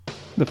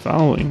The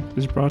following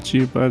is brought to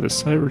you by the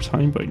Cyber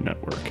Timebite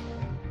Network.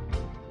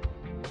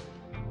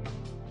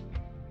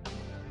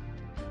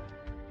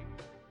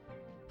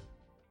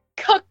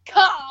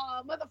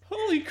 Caw-caw, mother...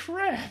 Holy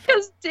crap!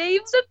 Because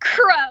Dave's a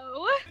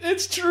crow.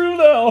 It's true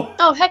though!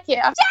 Oh, heck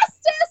yeah.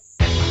 Justice!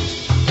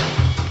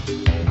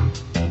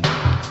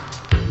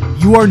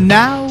 You are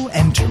now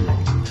entering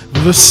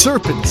the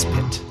Serpent's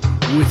Pit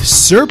with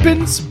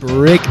Serpent's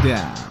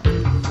Breakdown.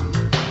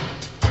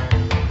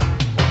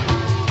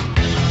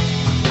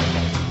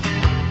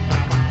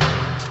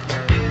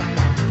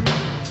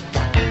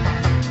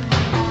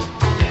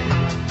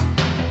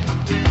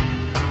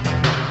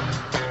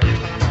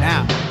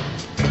 Now,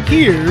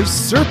 here's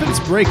Serpent's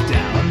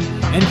Breakdown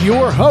and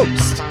your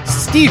host,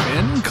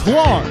 Stephen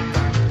Clark.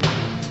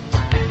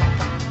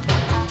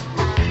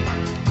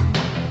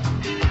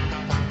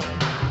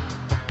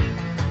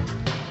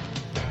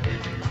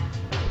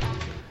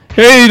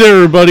 Hey there,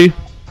 everybody!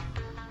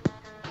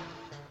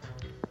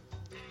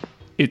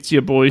 It's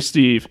your boy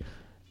Steve,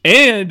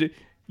 and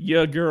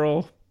your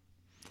girl,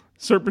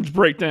 Serpent's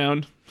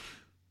Breakdown,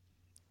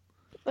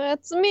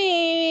 That's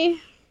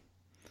me.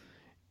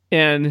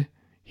 and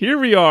here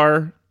we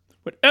are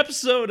with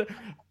episode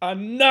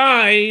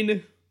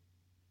 9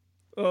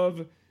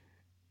 of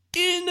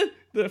In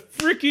the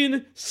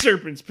Freaking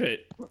Serpent's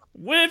Pit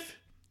with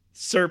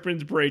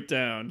Serpent's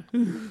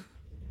Breakdown.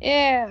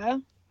 Yeah.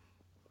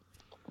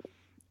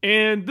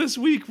 And this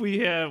week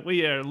we are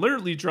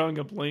literally drawing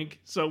up Link,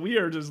 so we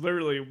are just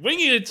literally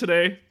winging it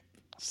today.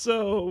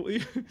 So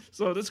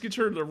this could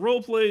turn into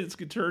role play. This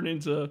could turn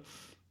into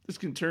This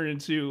could turn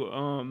into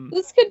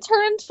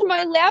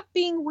my lap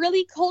being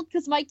really cold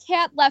because my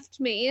cat left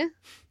me.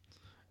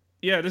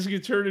 yeah, this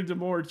could turn into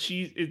more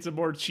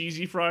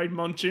cheesy fried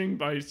munching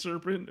by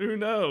Serpent. Who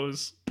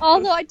knows?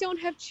 Although I don't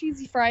have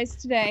cheesy fries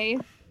today.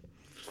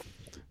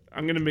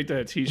 I'm gonna make that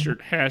a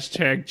t-shirt.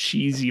 #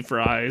 cheesy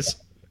fries.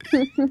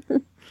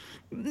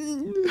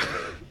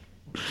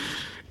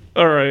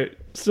 All right,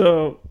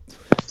 so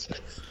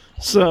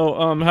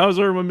how's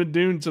everyone been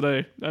doing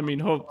today? I mean,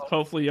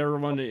 hopefully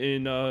everyone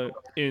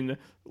in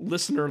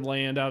listener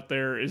land out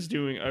there is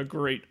doing a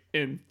great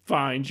and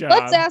fine job.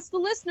 Let's ask the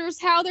listeners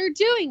how they're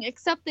doing,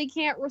 except they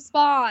can't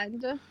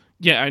respond.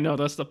 Yeah, I know,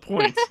 that's the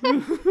point.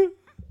 Clearly,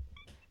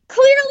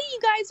 you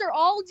guys are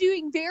all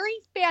doing very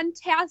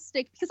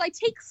fantastic because I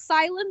take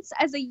silence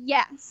as a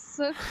yes.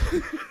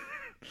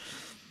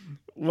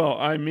 Well,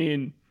 I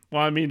mean,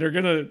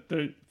 they're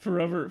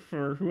forever,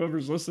 for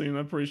whoever's listening,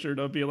 I'm pretty sure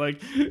they'll be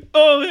like,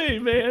 oh, hey,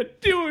 man,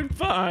 doing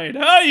fine.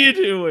 How you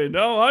doing?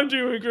 Oh, I'm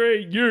doing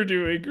great. You're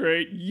doing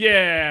great.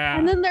 Yeah.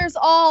 And then there's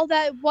always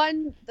that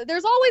one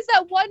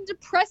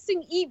depressed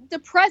emo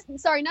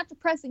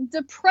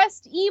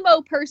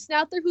person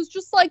out there who's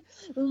just like,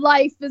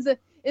 life is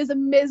a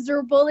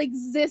miserable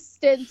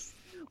existence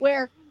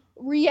where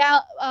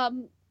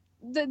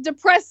the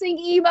depressing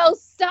emo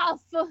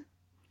stuff.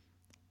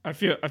 I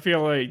feel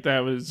like that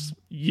was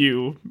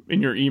you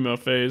in your emo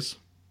phase.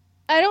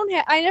 I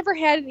never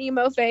had an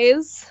emo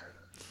phase.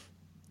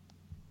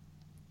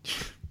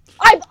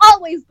 I've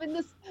always been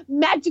this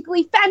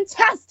magically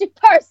fantastic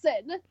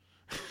person.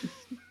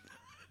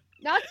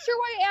 Not sure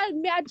why I added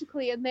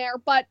magically in there,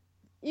 but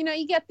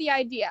you get the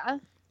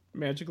idea.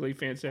 Magically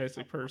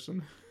fantastic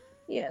person.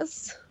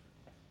 Yes.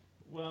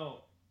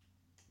 Well,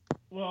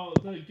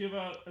 to give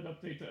out an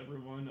update to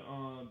everyone,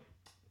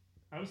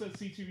 I was at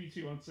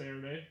C2E2 on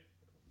Saturday.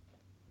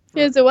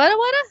 Is it what?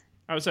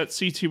 I was at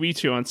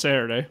C2E2 on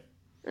Saturday.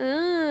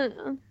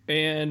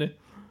 And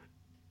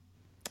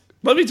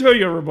let me tell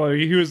you,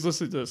 everybody who is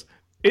listening to this,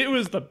 it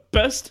was the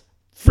best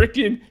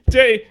freaking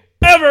day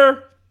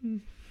ever!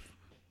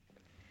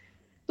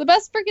 The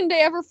best freaking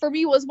day ever for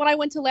me was when I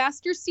went to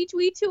last year's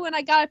C2E2 and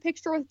I got a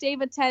picture with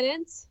David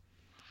Tennant.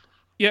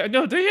 Yeah,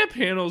 no, they have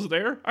panels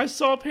there. I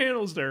saw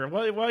panels there.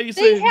 Why are you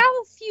saying... They have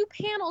a few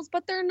panels,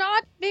 but they're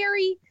not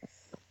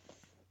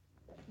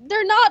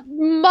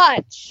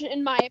much,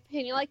 in my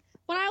opinion. Like,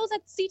 when I was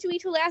at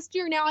C2E2 last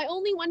year, now I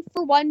only went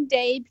for one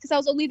day because I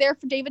was only there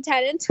for David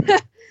Tennant.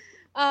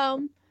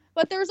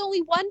 But there was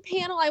only one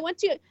panel I went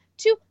to.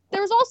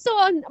 There was also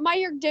a My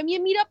Hero Academia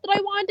meetup that I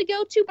wanted to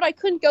go to, but I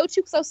couldn't go to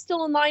because I was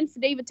still in line for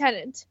David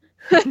Tennant.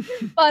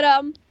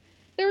 But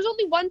there was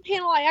only one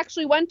panel I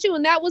actually went to,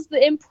 and that was the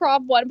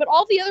improv one. But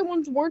all the other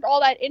ones weren't all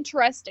that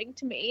interesting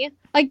to me.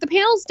 Like, the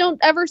panels don't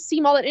ever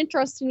seem all that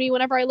interesting to me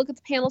whenever I look at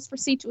the panels for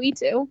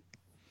C2E2.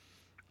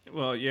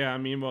 Well, yeah, I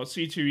mean,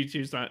 C2E2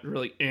 is not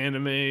really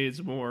anime,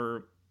 it's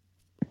more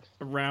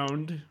of a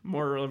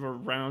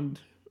round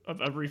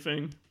of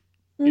everything.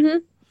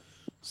 Mm-hmm.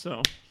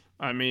 So,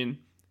 I mean,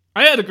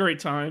 I had a great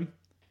time,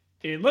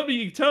 and let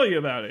me tell you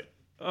about it.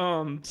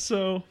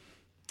 So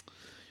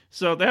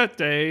that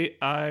day,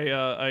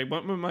 I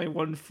went with my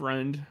one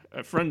friend,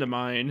 a friend of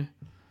mine,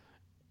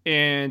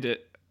 and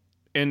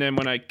then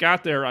when I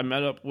got there, I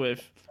met up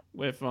with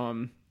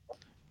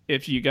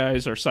if you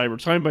guys are Cyber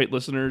Timebite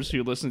listeners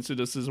who listen to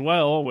this as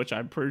well, which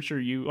I'm pretty sure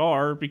you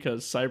are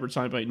because Cyber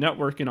Timebite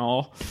Network and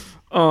all,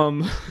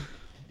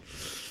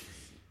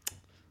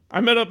 I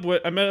met up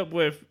with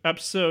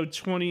episode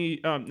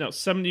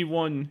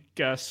 71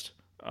 guest,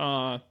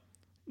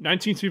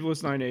 19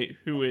 Sleepless 98,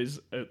 who is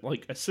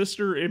like a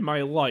sister in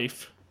my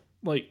life.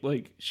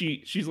 Like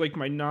she's like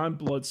my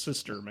non-blood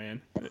sister,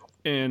 man,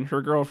 and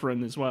her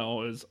girlfriend as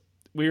well.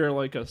 We are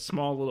like a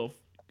small little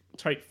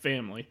tight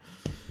family.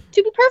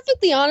 To be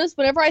perfectly honest,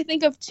 whenever I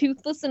think of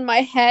Toothless in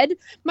my head,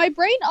 my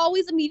brain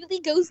always immediately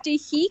goes to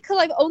he, because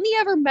I've only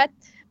ever met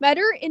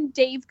her in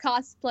Dave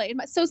cosplay.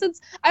 So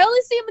since I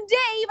only see him in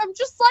Dave, I'm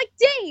just like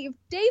Dave.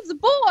 Dave's a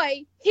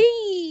boy.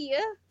 He.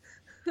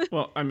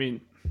 Well, I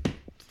mean,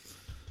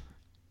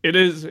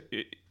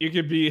 it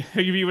could be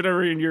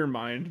whatever in your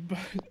mind, but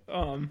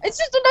it's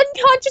just an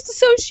unconscious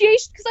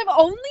association because I've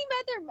only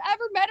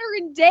ever met her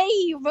in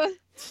Dave.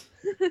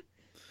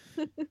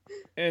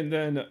 And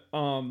then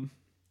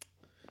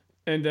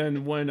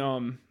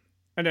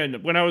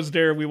when I was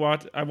there,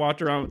 I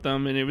walked around with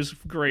them, and it was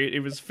great. It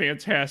was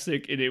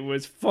fantastic, and it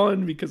was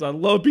fun because I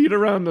love being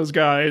around those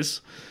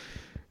guys.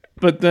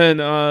 But then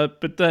I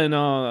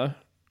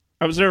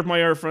was there with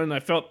my other friend. And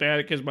I felt bad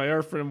because my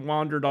other friend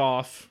wandered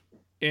off,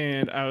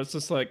 and I was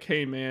just like,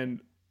 "Hey,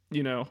 man,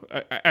 you know,"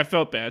 I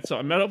felt bad. So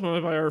I met up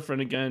with my other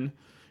friend again,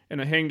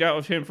 and I hanged out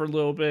with him for a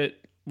little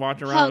bit,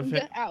 walked around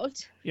with him.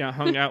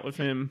 Hung out with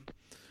him,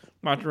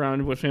 walked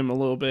around with him a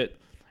little bit,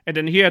 and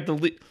then he had to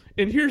leave.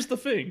 And here's the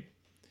thing.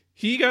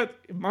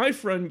 My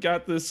friend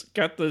got this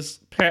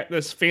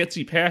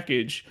fancy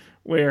package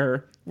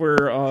where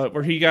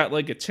he got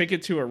like a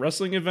ticket to a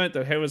wrestling event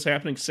that was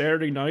happening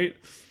Saturday night,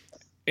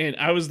 and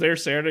I was there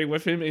Saturday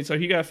with him, and so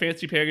he got a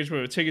fancy package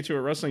with a ticket to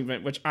a wrestling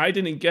event, which I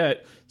didn't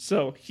get.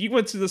 So he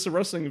went to this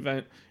wrestling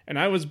event, and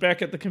I was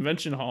back at the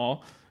convention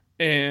hall,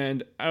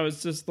 and I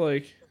was just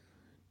like,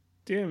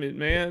 damn it,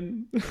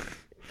 man.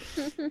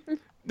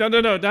 No.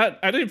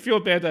 I didn't feel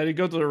bad that I didn't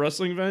go to the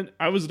wrestling event.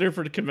 I was there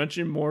for the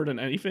convention more than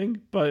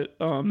anything. But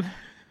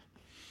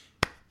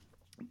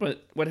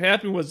what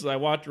happened was I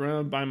walked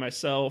around by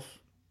myself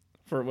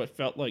for what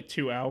felt like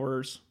 2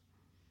 hours,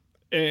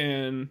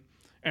 and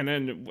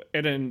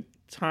then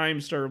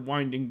time started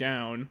winding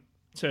down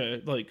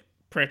to like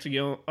practically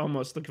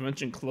almost the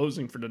convention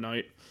closing for the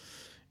night.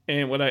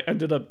 And what I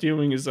ended up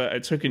doing is I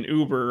took an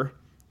Uber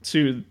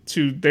to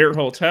their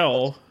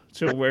hotel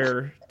to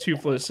where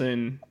Toothless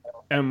and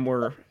M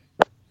were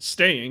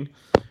staying,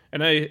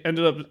 and I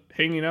ended up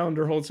hanging out in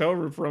their hotel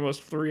room for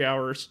almost 3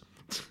 hours.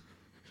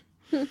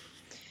 You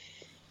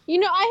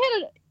know, I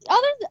had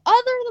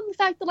other than the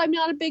fact that I'm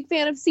not a big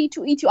fan of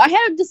C2E2, I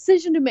had a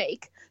decision to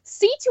make: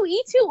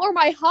 C2E2 or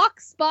my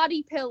Hawks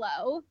body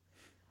pillow.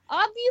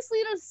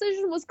 Obviously, the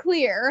decision was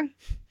clear.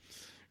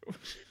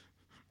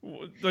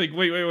 Like,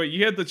 wait!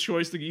 You had the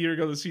choice to either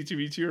go to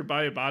C2E2 or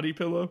buy a body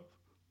pillow.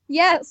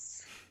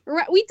 Yes,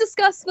 we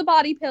discussed the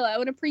body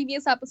pillow in a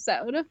previous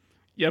episode.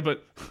 Yeah,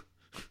 but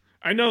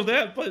I know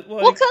that, but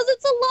like... Well, because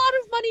it's a lot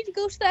of money to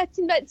go to that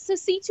to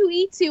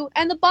C2E2,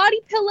 and the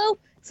body pillow,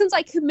 since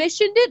I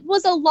commissioned it,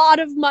 was a lot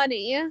of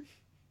money.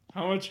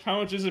 How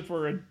much is it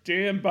for a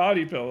damn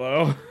body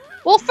pillow?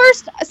 Well,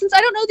 first, since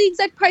I don't know the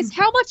exact price,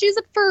 how much is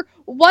it for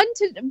 1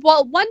 day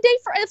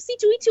for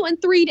C2E2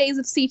 and 3 days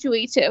of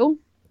C2E2?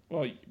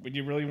 Well, would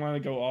you really want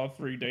to go all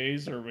 3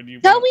 days, or would you...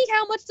 Tell me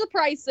how much the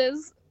price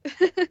is.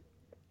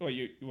 What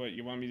you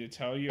want me to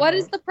tell you? What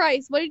is the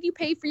price? What did you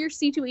pay for your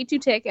C2E2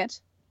 ticket?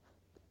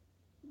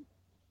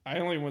 I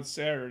only went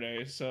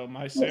Saturday, so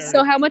my Saturday...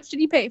 So how much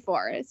did you pay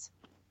for it?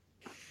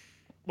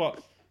 Well,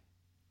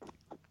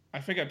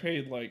 I think I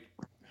paid like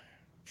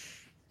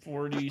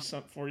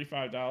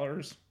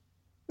 $45.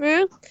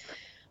 Yeah.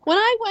 When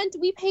I went,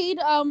 we paid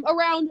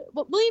around...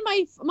 Me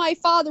and my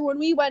father, when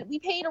we went, we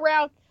paid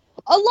around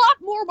a lot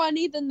more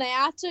money than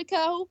that to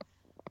go.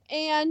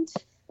 And...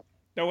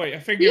 No, wait, I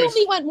think we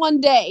only went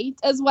 1 day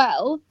as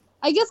well.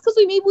 I guess because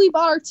we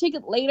bought our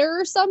ticket later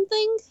or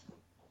something.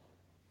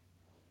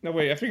 No,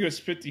 wait, I think it was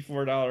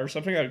 $54.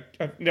 I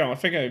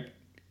think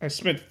I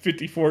spent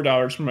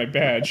 $54 for my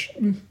badge.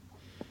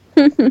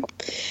 Well,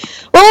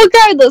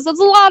 regardless,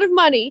 that's a lot of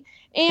money.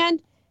 And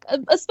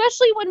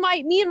especially when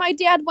me and my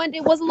dad went,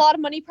 it was a lot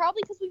of money,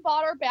 probably because we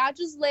bought our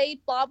badges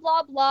late, blah,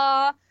 blah,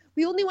 blah.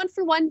 We only went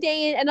for 1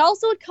 day, and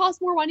also it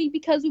cost more money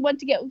because we went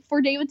to get for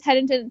David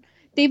Tennant, and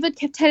David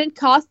Tennant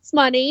costs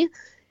money.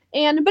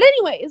 But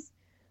anyways,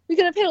 we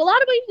could have paid a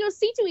lot of money to go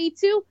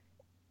C2E2,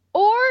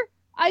 or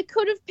I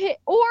could have paid,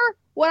 or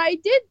what I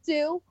did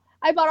do,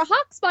 I bought a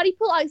Hawks body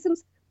pillow.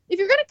 Since if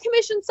you're going to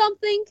commission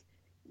something,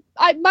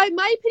 my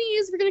opinion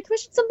is if you're going to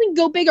commission something,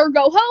 go big or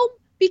go home,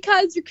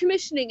 because you're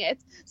commissioning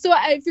it. So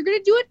if you're going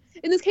to do it,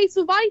 in this case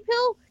with a body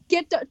pillow,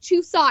 get the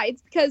 2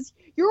 sides, because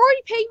you're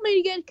already paying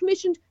money to get it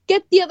commissioned,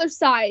 get the other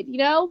side, you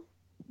know?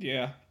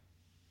 Yeah.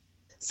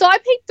 So I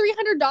paid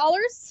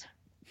 $300.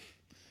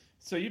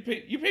 So you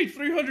paid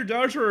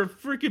 $300 for a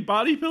freaking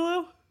body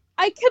pillow?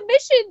 I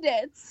commissioned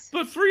it.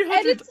 But And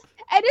 $300... it's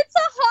a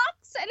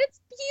Hawks, and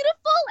it's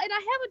beautiful, and I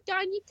haven't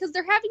done it because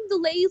they're having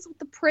delays with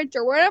the print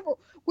or wherever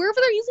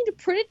they're using to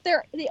print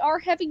it, they are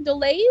having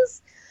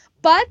delays.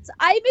 but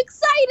I'm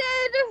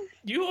excited.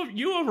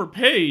 You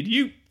overpaid.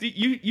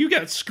 You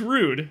got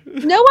screwed.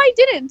 No, I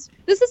didn't.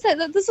 This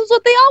is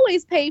what they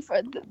always pay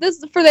for.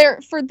 This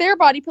for their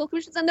body pillow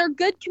commissions, and they're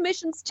good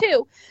commissions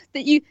too.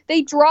 They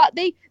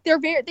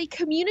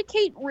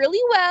communicate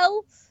really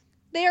well.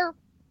 They're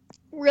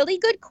really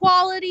good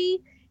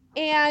quality,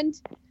 and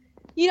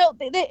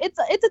it's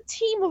a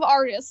team of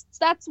artists.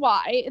 That's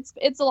why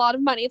it's a lot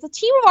of money. It's a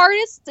team of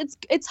artists.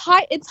 It's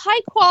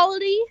high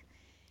quality.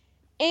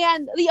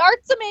 And the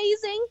art's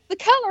amazing. The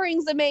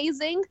coloring's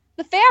amazing.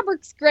 The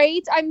fabric's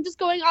great. I'm just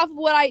going off of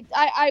what I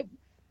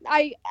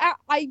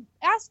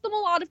asked them a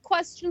lot of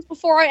questions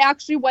before I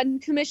actually went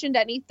and commissioned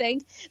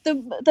anything.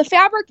 The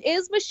fabric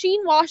is machine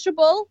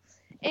washable,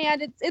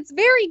 and it's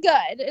very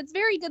good. It's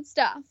very good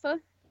stuff.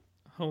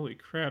 Holy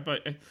crap!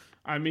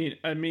 I mean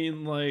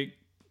like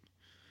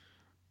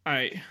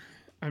what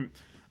am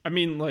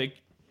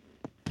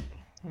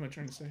I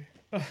trying to say?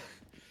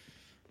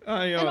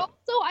 And also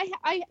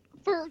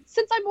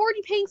since I'm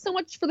already paying so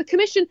much for the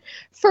commission,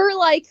 for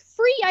like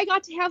free, I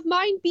got to have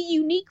mine be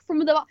unique from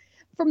the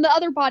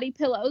other body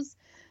pillows,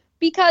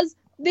 because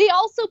they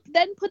also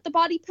then put the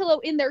body pillow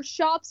in their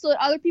shop so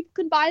that other people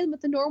can buy them at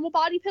the normal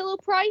body pillow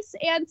price.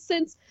 And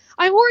since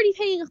I'm already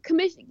paying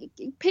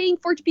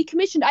for it to be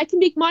commissioned, I can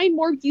make mine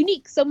more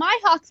unique. So my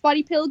Hawks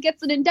body pillow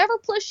gets an Endeavor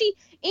plushie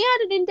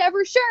and an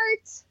Endeavor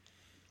shirt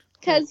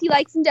because he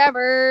likes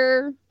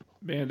Endeavor.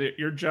 Man,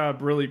 your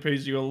job really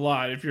pays you a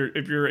lot if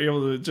you're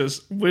able to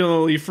just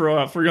willingly throw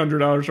out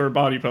 $300 for a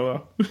body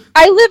pillow.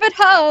 I live at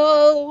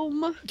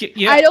home.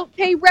 Yeah. I don't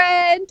pay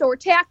rent or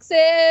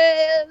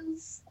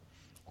taxes.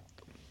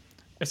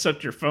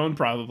 Except your phone,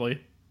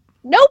 probably.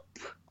 Nope.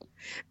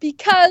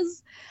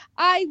 Because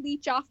I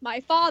leech off my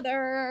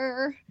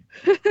father.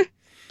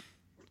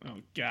 Oh,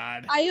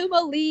 God. I am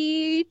a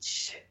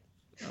leech.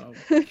 Oh,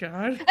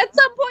 God. At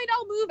some point,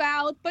 I'll move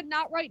out, but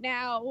not right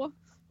now.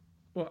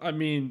 Well, I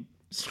mean...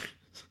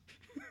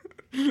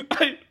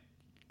 I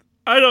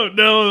don't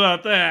know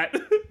about that.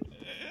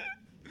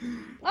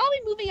 I'll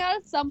be moving out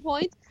at some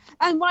point,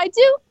 and when I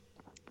do,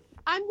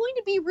 I'm going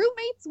to be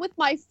roommates with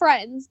my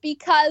friends,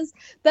 because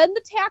then the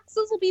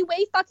taxes will be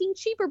way fucking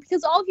cheaper,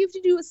 because all you have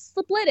to do is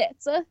split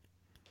it.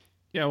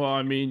 Yeah, well,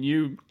 I mean,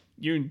 you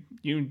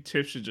and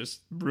Tiff should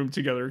just room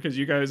together, because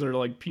you guys are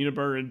like peanut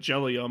butter and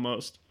jelly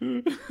almost.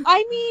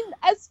 I mean,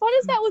 as fun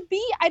as that would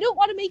be, I don't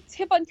want to make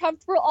Tiff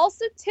uncomfortable.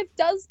 Also, Tiff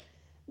does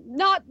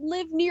not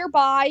live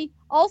nearby.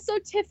 Also,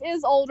 Tiff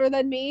is older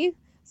than me,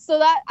 so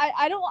that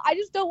I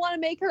just don't want to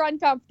make her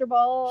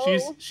uncomfortable.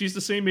 She's the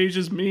same age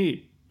as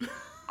me.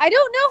 I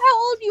don't know how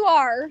old you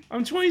are.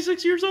 I'm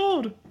 26 years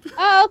old.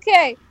 Oh,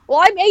 okay. Well,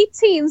 I'm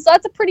 18, so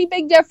that's a pretty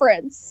big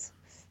difference.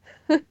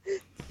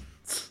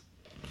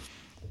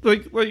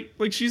 like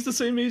she's the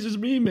same age as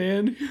me,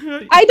 man.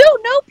 I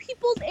don't know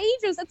people's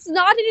ages. It's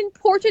not an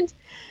important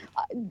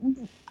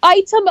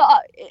item.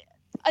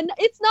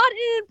 It's not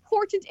an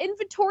important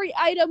inventory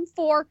item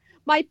for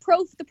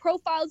the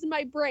profiles in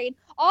my brain.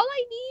 All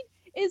I need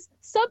is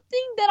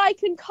something that I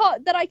can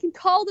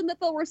call them that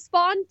they'll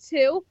respond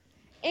to,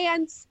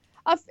 and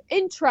of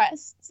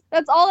interests.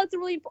 That's all. That's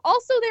really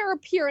also their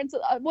appearance,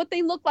 what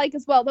they look like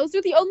as well. Those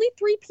are the only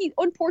three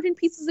important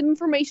pieces of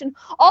information.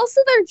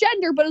 Also their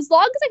gender, but as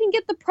long as I can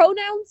get the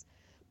pronouns,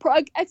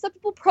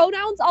 acceptable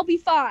pronouns, I'll be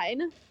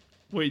fine.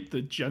 Wait,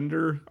 the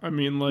gender? I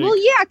mean, like... Well,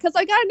 yeah, because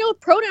I gotta know what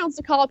pronouns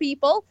to call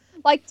people.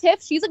 Like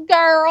Tiff, she's a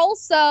girl,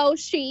 so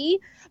she.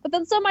 But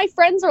then some of my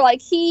friends are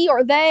like he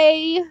or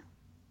they.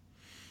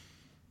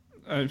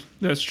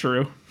 That's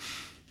true.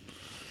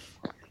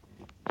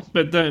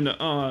 But then,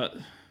 I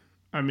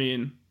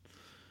mean,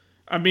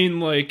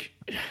 like,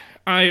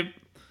 I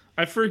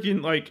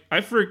freaking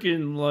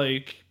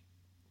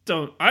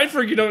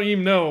don't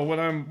even know what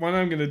I'm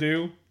gonna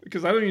do,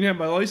 because I don't even have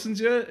my license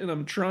yet, and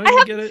I'm trying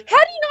to get it. How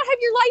do you not have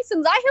your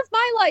license? I have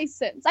my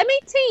license. I'm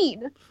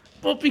 18.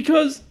 Well,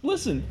 because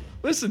listen,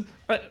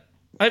 I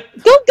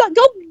Go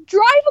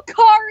drive a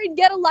car and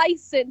get a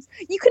license.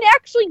 You can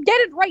actually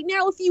get it right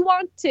now if you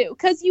want to,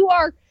 because you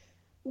are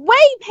way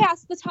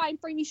past the time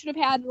frame you should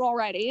have had it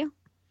already.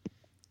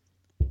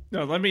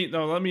 No, let me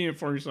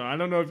inform you something. I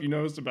don't know if you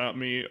know this about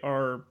me,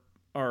 or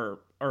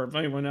if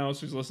anyone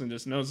else who's listening to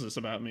this knows this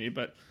about me,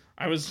 but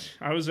I was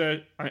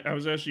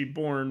actually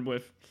born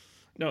with.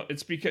 No,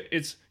 it's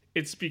because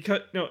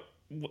no.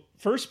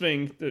 First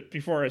thing, that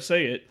before I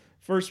say it,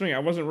 I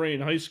wasn't ready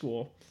in high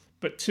school,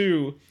 but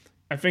two,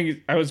 I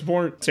think I was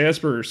born with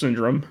Asperger's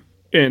syndrome,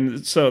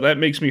 and so that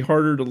makes me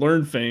harder to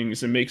learn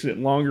things and makes it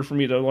longer for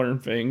me to learn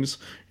things,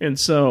 and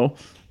so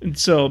I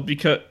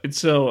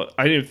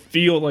didn't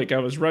feel like I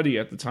was ready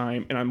at the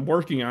time, and I'm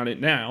working on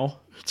it now.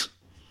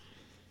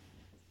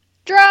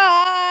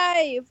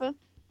 Drive!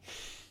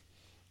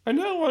 I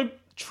know, I'm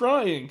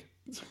trying.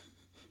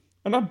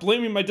 I'm not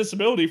blaming my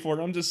disability for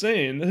it, I'm just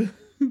saying.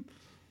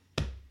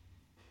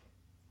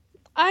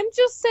 I'm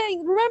just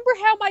saying, remember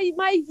how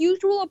my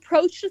usual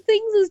approach to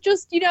things is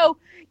just,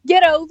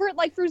 get over it?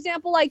 Like, for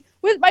example, like,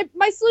 with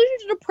my solution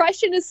to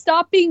depression is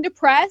stop being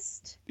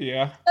depressed.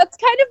 Yeah. That's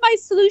kind of my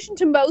solution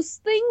to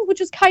most things,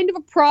 which is kind of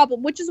a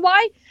problem, which is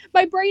why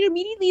my brain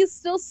immediately is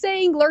still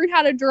saying learn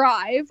how to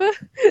drive.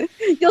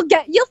 You'll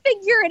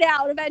figure it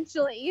out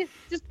eventually.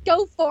 Just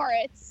go for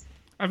it.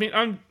 I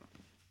mean,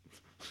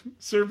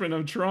 Serpent,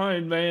 I'm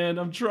trying, man.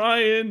 I'm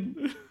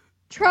trying.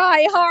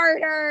 Try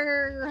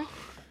harder.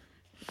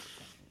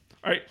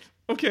 All right.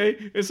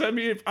 Okay. Does that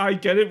mean if I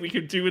get it, we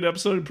could do an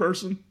episode in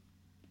person?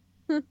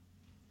 Are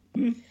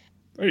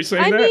you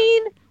saying that? I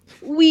mean,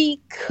 we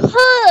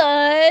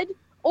could,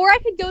 or I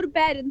could go to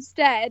bed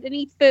instead and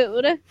eat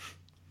food.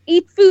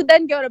 Eat food,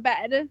 then go to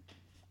bed.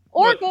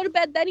 Or What? go to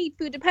bed, then eat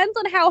food. Depends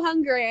on how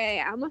hungry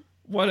I am.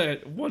 What,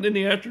 at 1 in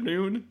the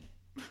afternoon?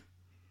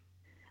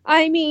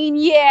 I mean,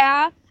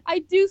 yeah. I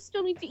do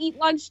still need to eat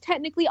lunch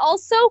technically.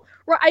 Also,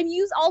 I'm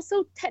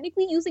also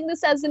technically using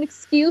this as an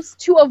excuse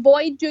to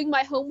avoid doing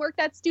my homework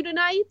that's due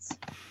tonight.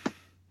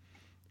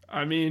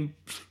 I mean,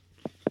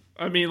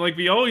 like,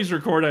 we always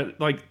record at,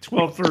 like,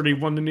 12:30,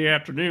 1 in the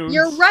afternoon.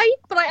 You're right,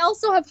 but I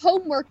also have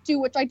homework due,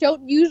 which I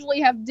don't usually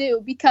have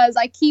due because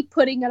I keep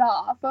putting it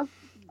off.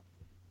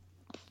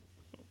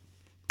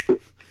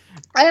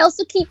 I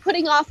also keep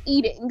putting off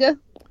eating.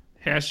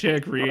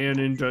 Hashtag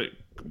Rhiannon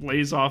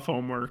lays off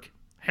homework.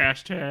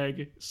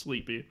 Hashtag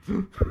sleepy.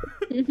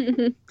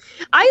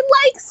 I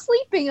like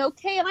sleeping,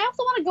 okay? And I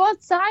also want to go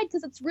outside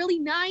because it's really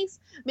nice.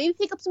 Maybe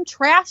pick up some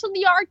trash in the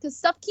yard because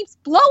stuff keeps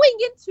blowing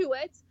into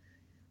it.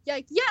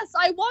 Like, yes,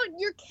 I want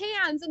your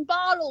cans and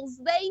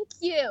bottles. Thank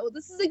you.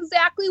 This is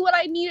exactly what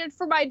I needed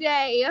for my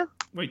day.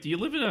 Wait, do you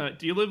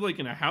live like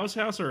in a house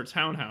or a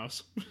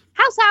townhouse?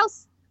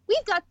 House.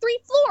 We've got 3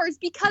 floors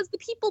because the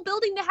people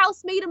building the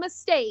house made a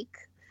mistake.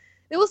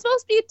 It was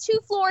supposed to be a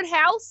 2-floored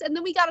house, and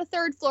then we got a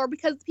 3rd floor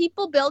because the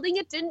people building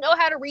it didn't know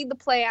how to read the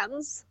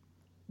plans.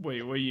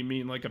 Wait, what do you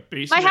mean, like a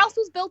basement? My house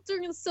was built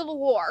during the Civil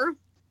War.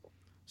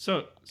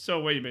 So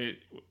wait a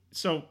minute.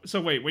 So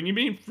wait, when you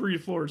mean 3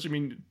 floors, you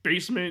mean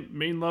basement,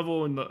 main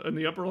level, and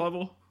the upper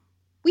level?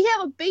 We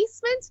have a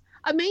basement,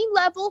 a main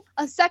level,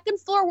 a 2nd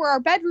floor where our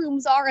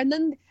bedrooms are, and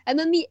then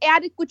the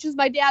attic, which is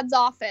my dad's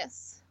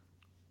office.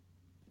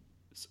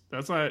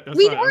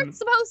 We weren't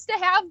supposed to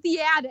have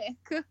the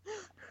attic.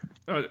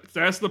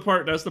 That's the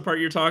part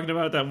you're talking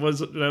about that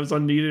was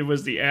unneeded,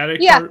 was the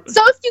attic. Yeah. Part?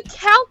 So if you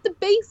count the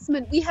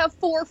basement, we have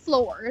 4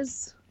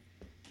 floors.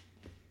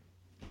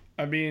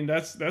 I mean,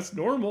 that's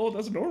normal.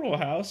 That's a normal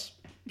house.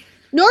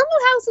 Normal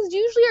houses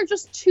usually are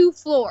just 2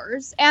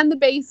 floors and the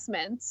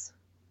basement.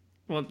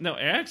 Well, no,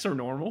 attics are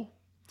normal.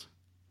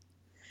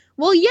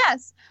 Well,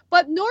 yes,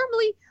 but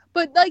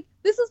like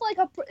this is like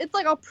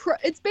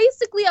it's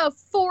basically a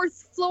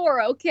 4th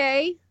floor,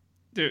 okay?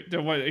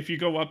 What, if you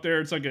go up there,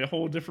 it's like a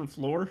whole different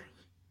floor?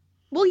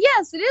 Well,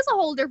 yes, it is a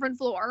whole different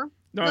floor.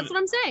 No, that's what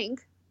I'm saying.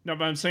 No,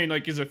 but I'm saying,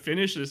 like, is it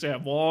finished? Does it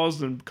have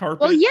walls and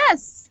carpet? Well,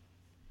 yes.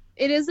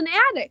 It is an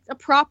attic, a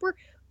proper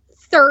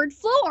 3rd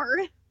floor.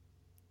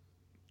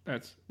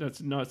 That's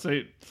nuts.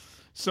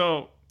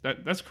 So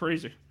that's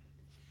crazy.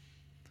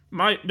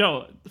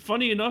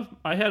 Funny enough,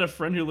 I had a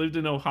friend who lived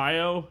in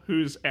Ohio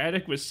whose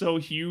attic was so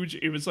huge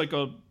it was like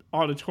a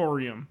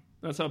auditorium.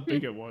 That's how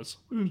big it was.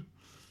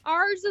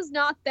 Ours is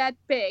not that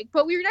big,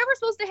 but we were never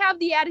supposed to have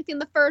the attic in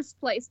the first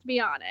place, to be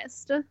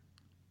honest.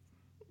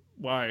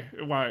 Why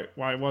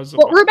was it?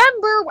 Well,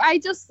 remember, I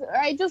just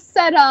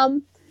said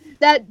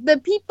that the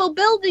people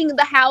building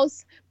the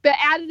house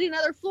added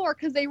another floor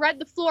because they read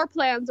the floor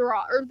plans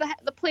wrong, or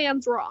the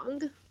plans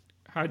wrong.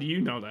 How do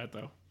you know that,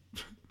 though?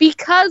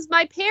 Because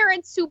my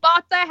parents who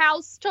bought the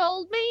house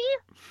told me.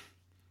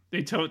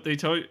 They told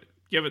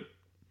yeah, but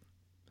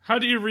how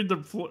do you read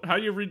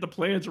the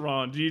plans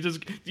wrong? Do you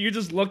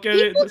just look at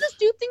it? People just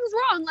do things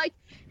wrong, like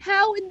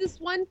how in this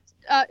one,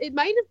 it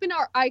might have been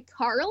our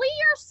iCarly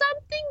or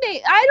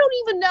something. I don't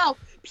even know.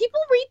 People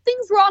read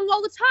things wrong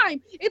all the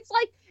time. That's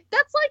like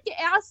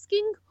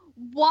asking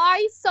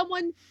why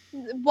someone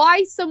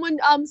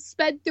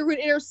sped through an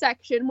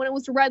intersection when it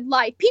was a red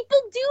light. People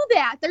do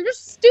that. They're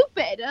just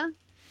stupid.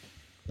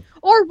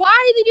 Or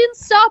why they didn't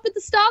stop at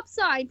the stop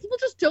sign. People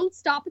just don't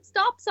stop at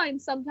stop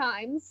signs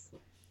sometimes.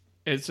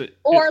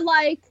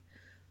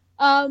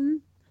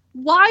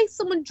 Why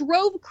someone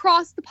drove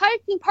across the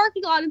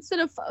parking lot instead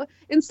of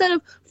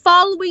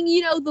following,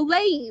 the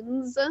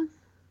lanes.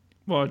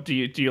 Well, do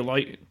you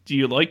like it? Do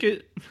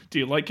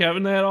you like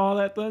having all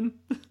that then?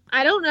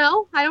 I don't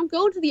know. I don't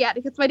go to the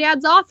attic. It's my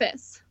dad's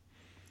office.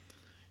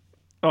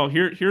 Oh,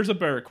 here's a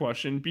better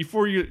question.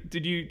 Before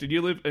did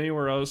you live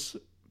anywhere else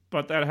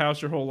but that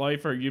house your whole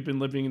life, or you've been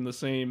living in the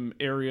same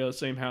area,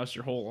 same house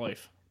your whole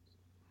life?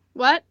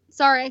 What?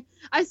 Sorry.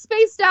 I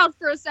spaced out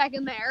for a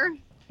second there.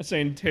 I'm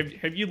saying,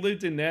 have you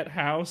lived in that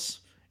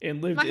house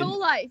and lived my whole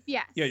life?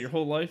 Yes. Yeah, your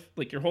whole life?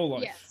 Like your whole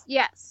life?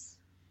 Yes.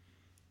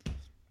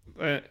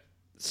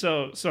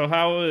 So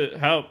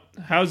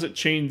how's it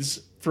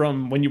changed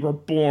from when you were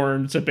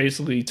born to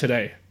basically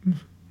today?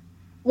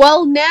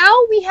 Well, now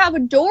we have a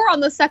door on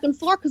the second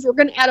floor because we're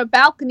going to add a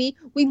balcony.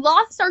 We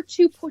lost our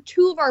two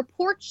of our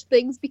porch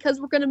things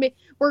because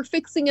we're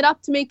fixing it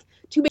up to make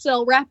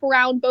it'll wrap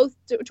around both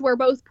to where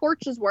both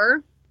porches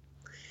were.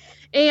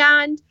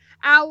 And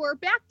our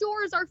back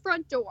door is our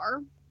front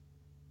door.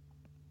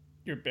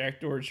 Your back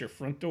door is your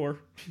front door?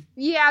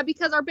 Yeah,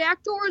 because our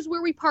back door is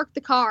where we park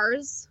the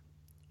cars.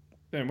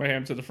 Then what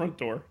happened to the front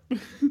door?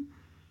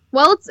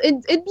 Well,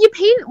 you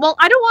paint. Well,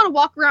 I don't want to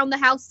walk around the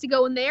house to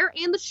go in there,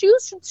 and the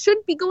shoes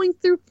shouldn't be going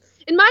through.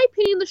 In my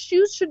opinion, the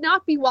shoes should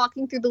not be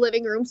walking through the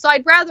living room. So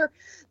I'd rather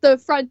the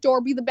front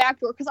door be the back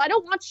door because I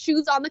don't want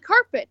shoes on the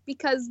carpet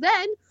because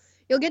then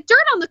you'll get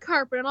dirt on the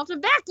carpet and I'll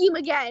have to vacuum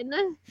again.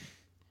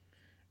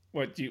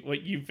 What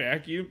you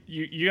vacuum?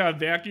 You got to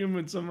vacuum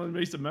when someone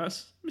makes a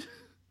mess?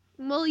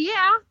 Well,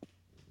 yeah.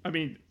 I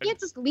mean, you can't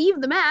just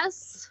leave the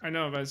mess. I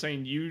know, but I'm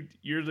saying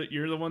you're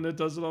the one that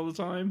does it all the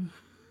time.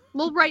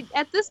 Well, right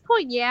at this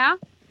point, yeah,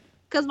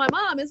 because my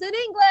mom is in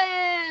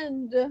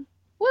England.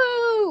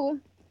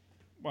 Woo!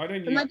 Why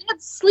didn't you? And my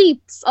dad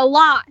sleeps a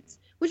lot,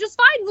 which is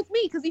fine with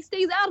me because he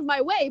stays out of my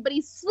way, but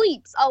he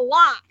sleeps a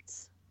lot.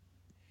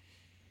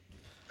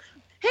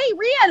 Hey,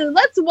 Rhiannon,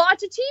 let's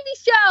watch a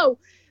TV show.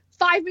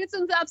 5 minutes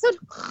into the episode.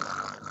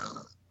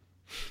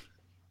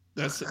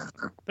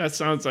 That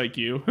sounds like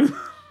you.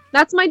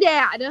 That's my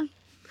dad.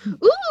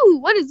 Ooh,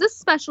 what is this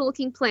special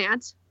looking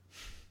plant?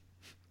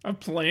 A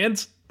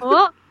plant?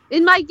 Oh,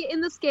 in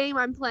this game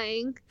I'm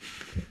playing.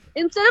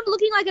 Instead of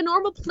looking like a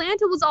normal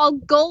plant, it was all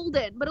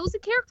golden. But it was a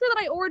character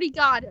that I already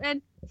got,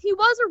 and he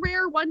was a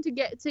rare one to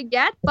get.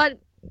 But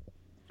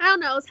I don't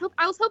know.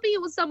 I was hoping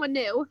it was someone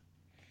new.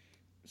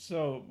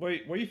 So,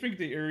 wait, what do you think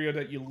the area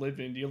that you live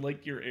in? Do you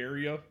like your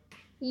area?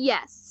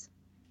 Yes.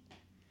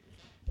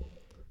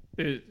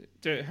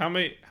 How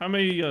many?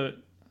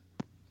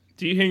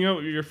 Do you hang out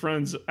with your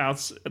friends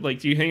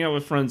do you hang out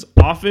with friends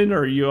often, or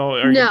are you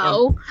all?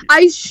 No,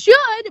 I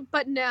should,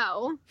 but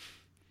no.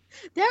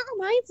 That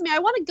reminds me, I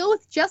want to go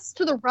with Jess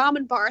to the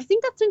ramen bar. I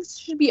think that thing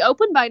should be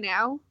open by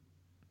now.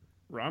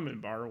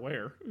 Ramen bar?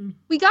 Where?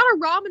 We got a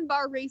ramen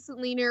bar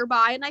recently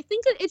nearby, and I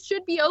think it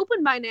should be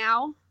open by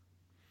now.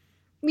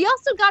 We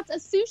also got a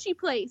sushi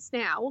place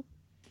now.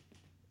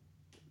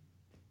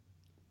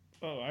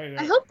 Oh,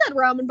 I hope that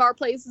ramen bar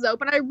place is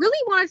open. I really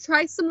want to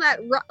try some of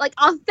that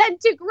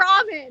authentic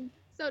ramen,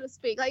 so to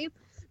speak. Like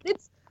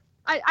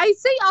I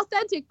say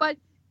authentic, but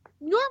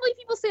normally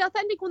people say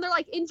authentic when they're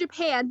like in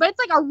Japan, but it's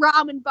like a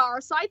ramen bar,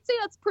 so I'd say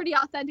that's pretty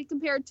authentic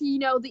compared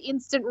to the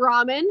instant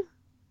ramen.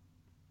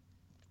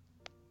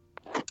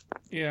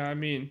 Yeah, I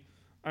mean,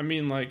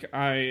 like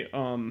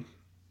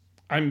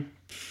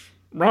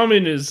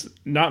ramen is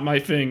not my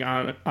thing,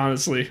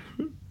 honestly,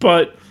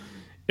 but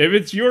if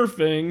it's your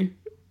thing.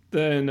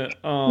 Then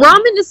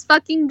ramen is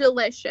fucking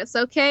delicious,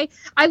 okay?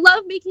 I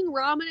love making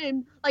ramen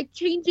and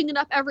changing it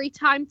up every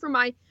time for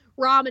my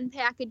ramen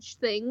package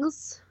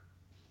things.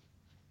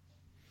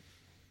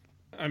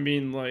 I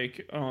mean,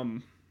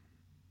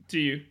 do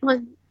you?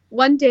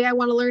 One day I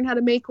want to learn how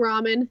to make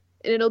ramen, and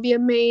it'll be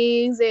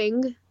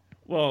amazing.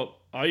 Well,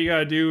 all you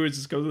gotta do is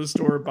just go to the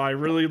store, buy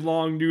really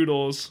long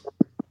noodles.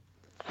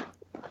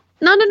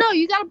 No,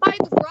 you gotta buy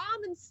the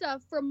ramen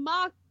stuff from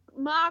Mock.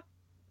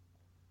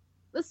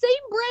 The same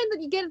brand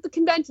that you get at the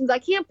conventions. I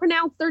can't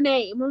pronounce their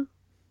name.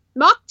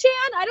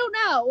 Mock-chan? I don't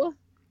know.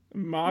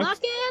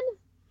 Mock-chan?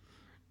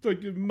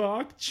 Like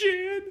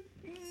Mock-chan?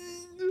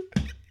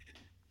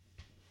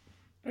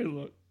 I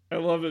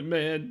love it,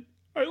 man.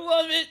 I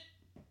love it.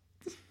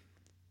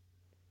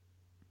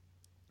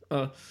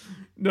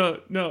 No,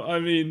 I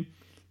mean,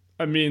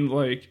 no,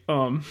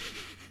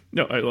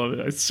 I love it.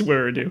 I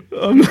swear I do.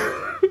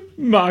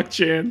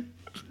 Mock-chan.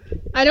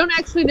 I don't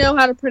actually know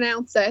how to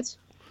pronounce it.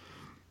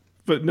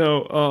 But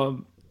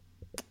no,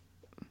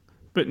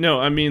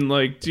 I mean,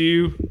 do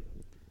you...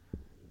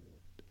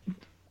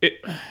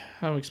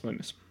 how do I explain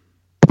this?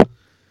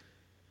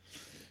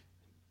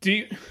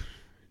 Do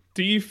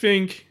you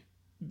think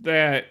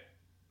that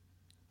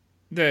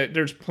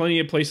there's plenty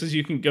of places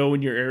you can go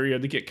in your area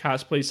to get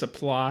cosplay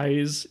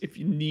supplies if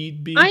you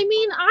need be? I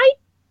mean, I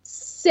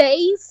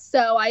say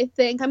so, I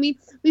think. I mean,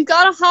 we've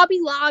got a Hobby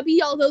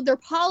Lobby, although their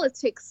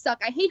politics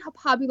suck. I hate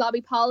Hobby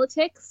Lobby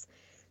politics.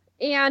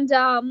 And,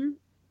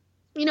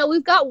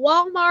 we've got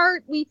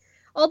Walmart.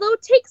 Although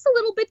it takes a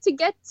little bit to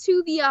get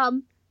to the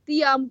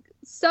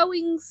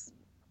sewing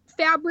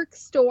fabric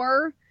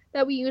store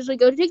that we usually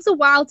go to. It takes a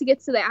while to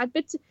get to that.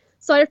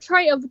 So I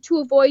try to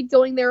avoid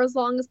going there as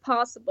long as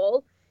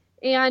possible.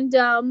 And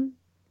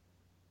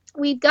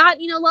we've got,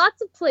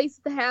 lots of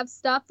places to have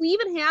stuff. We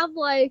even have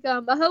a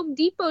Home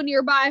Depot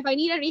nearby if I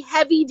need any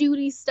heavy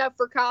duty stuff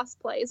for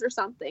cosplays or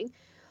something.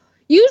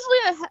 Usually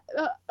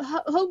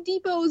Home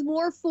Depot is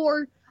more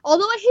for...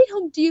 Although I hate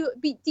Home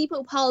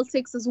Depot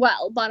politics as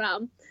well, but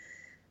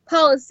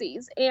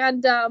policies.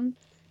 And,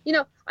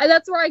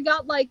 that's where I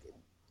got,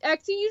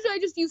 actually, usually I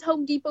just use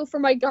Home Depot for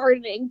my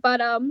gardening,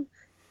 but,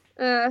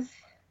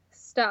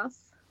 stuff.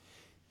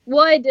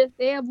 Wood.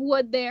 They have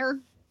wood there.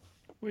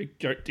 Wait,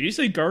 do you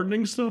say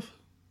gardening stuff?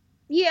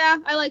 Yeah,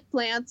 I like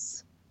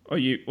plants. Oh,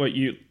 you like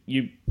you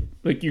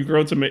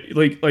grow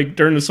like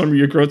during the summer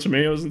you grow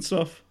tomatoes and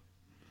stuff?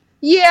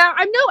 Yeah,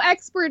 I'm no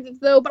expert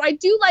though, but I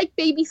do like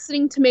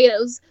babysitting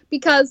tomatoes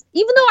because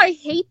even though I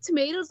hate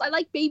tomatoes, I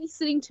like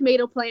babysitting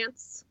tomato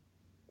plants.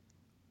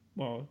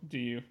 Well, do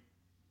you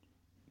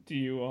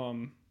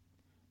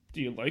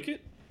like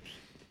it?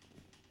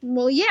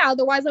 Well, yeah,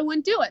 otherwise I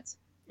wouldn't do it.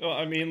 Well,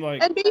 I mean,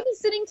 like, And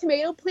babysitting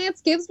tomato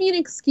plants gives me an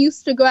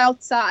excuse to go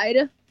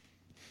outside.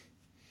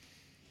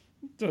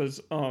 does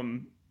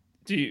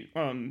do you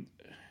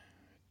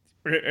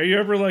are you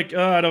ever like,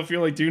 oh, I don't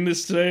feel like doing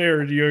this today, or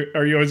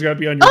are you always gotta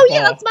be on your Oh ball?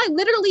 yeah, that's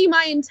literally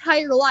my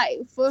entire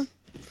life.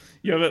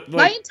 Yeah, but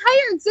My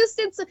entire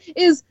existence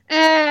is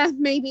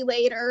maybe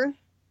later.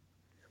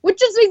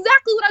 Which is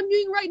exactly what I'm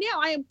doing right now.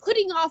 I am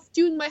putting off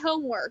doing my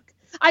homework.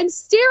 I'm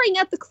staring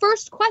at the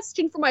first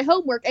question for my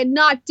homework and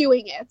not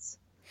doing it.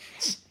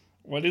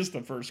 What is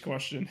the first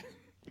question?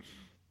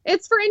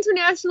 It's for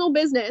international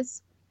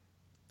business.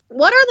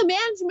 What are the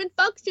management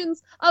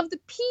functions of the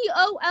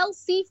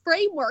POLC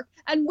framework,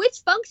 and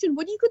which function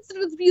would you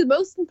consider to be the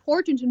most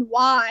important and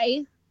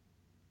why?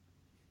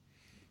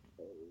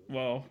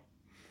 Well,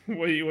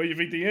 what do you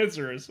think the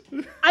answer is?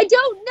 I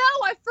don't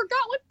know. I forgot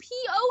what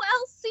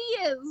POLC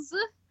is.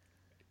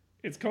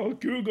 It's called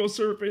Google,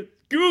 Serpent.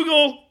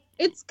 Google!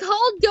 It's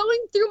called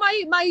going through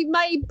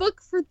my book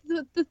for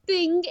the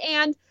thing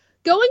and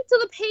going to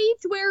the page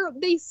where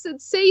they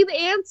say the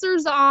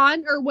answers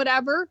on or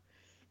whatever,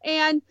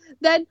 and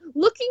then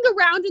looking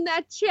around in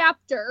that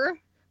chapter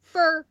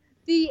for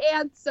the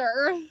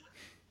answer.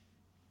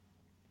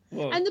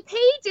 Whoa. And the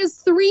page is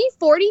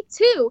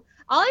 342.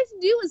 All I have to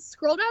do is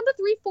scroll down to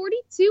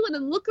 342 and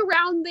then look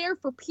around there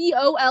for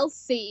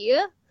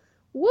POLC.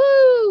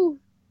 Woo!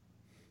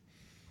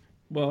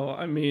 Well,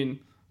 I mean,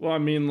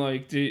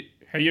 like,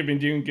 have you been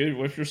doing good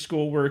with your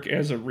schoolwork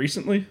as of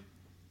recently?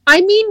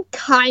 I mean,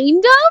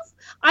 kind of.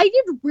 I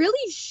did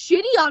really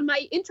shitty on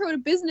my intro to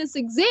business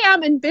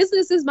exam, and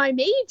business is my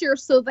major,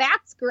 so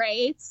that's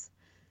great.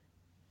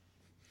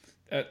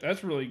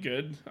 That's really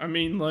good. I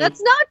mean, like,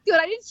 That's not good.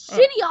 I did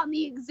shitty on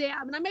the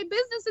exam, and my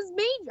business is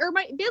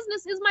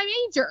my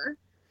major.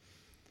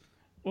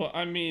 well,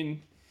 I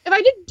mean, If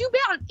I didn't do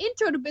bad on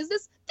intro to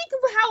business, think of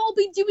how I'll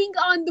be doing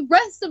on the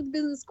rest of the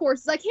business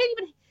courses. I can't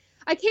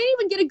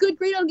even get a good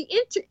grade on the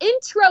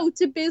intro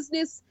to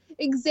business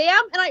exam,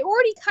 and I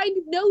already kind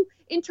of know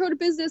intro to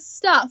business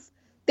stuff.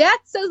 That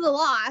says a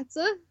lot.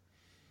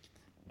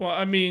 well,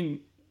 I mean,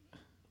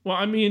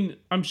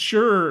 I'm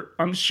sure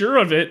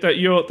of it that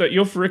you'll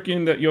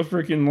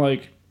freaking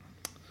like,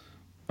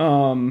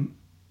 I'm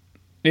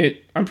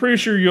pretty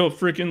sure you'll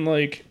freaking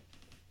like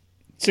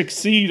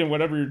succeed in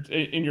whatever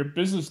in your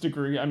business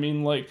degree. I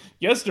mean, like,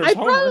 yes, there's I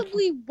homework.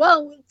 probably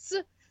won't.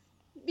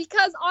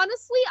 Because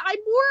honestly, I'm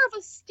more of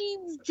a Steve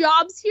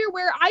Jobs here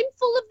where I'm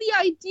full of the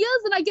ideas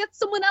and I get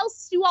someone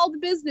else to do all the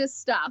business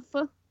stuff.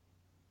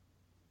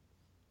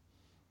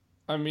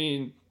 I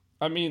mean,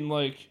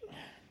 like,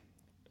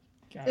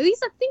 God. At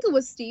least I think it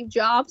was Steve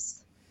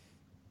Jobs.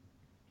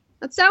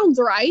 That sounds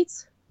right.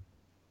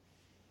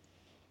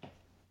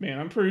 Man,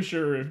 I'm pretty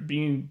sure if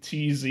being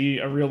TZ,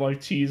 a real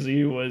life TZ,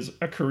 was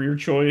a career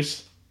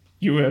choice,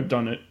 you would have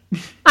done it.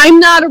 I'm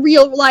not a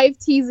real life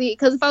TZ,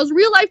 because if I was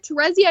real life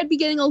Terezi, I'd be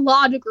getting a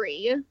law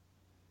degree.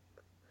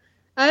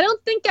 I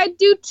don't think I'd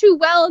do too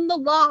well in the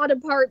law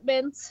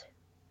department.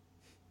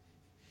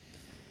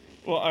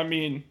 Well, I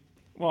mean,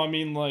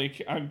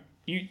 like,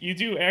 you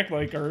do act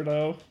like her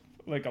though,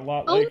 like a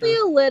lot like Only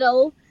her. a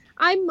little.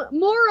 I'm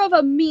more of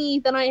a me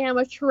than I am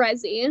a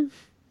Terezi.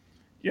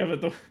 Yeah,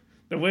 but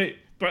the way,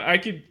 but I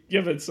could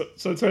give it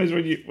sometimes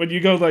when you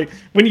go like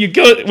when you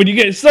get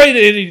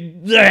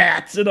excited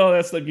and all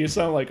that stuff, you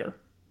sound like her.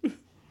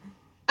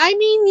 I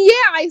mean,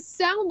 yeah, I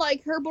sound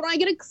like her, but when I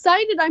get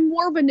excited, I'm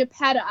more of a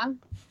Nepeta.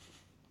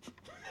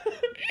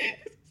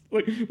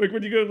 like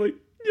when you go like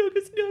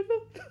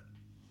snuggle.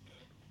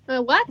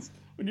 What?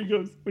 When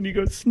you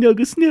go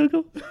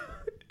snuggle.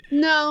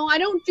 No, I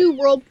don't do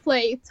role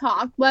play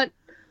talk, but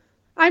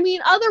I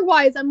mean,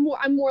 otherwise, I'm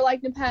more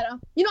like Nepeta.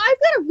 You know, I've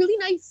got a really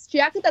nice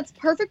jacket that's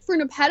perfect for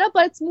Nepeta,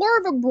 but it's more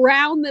of a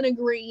brown than a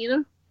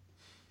green.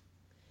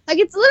 Like,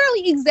 it's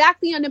literally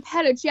exactly a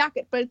Nepeta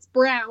jacket, but it's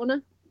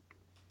brown.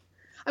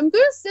 I'm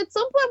gonna at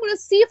some point I'm gonna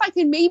see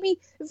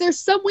if there's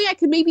some way I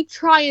could maybe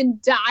try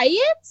and dye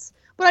it,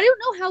 but I don't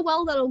know how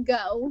well that'll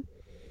go.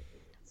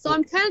 So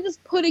I'm kind of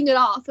just putting it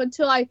off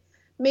until I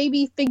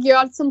maybe figure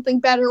out something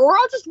better, or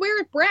I'll just wear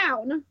it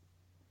brown.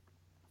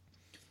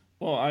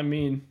 Well, I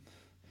mean,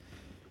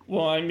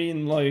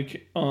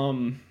 like,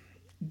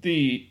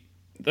 the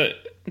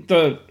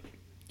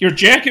your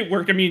jacket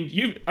work. I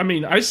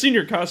mean, I've seen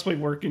your cosplay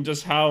work and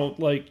just how,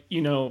 like,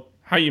 you know,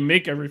 how you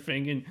make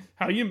everything and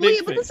how you make Well,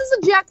 yeah, but this is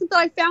a jacket that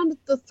I found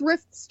at the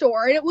thrift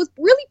store, and it was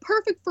really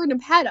perfect for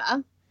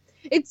Nepeta.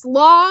 It's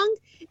long.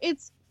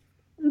 It's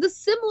the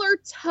similar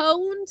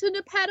tone to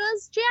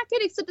Nepeta's jacket,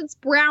 except it's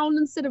brown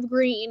instead of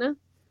green.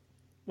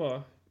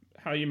 Well,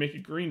 how you make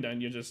it green then?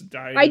 You just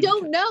dye it? I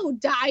don't know.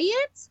 Dye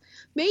it?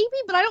 Maybe,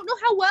 but I don't know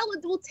how well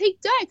it will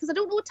take dye, because I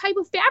don't know what type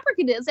of fabric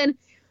it is. And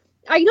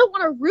I don't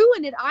want to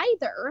ruin it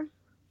either.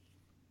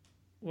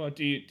 Well,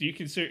 do you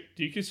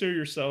consider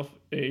yourself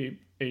a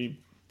do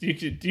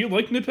you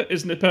like Nippel?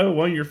 Is Nippel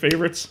one of your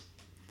favorites?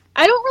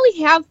 I don't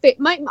really have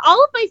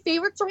all of my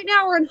favorites right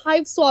now are in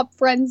Hive Swap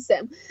Friend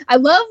Sim. I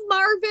love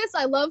Marvis.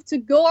 I love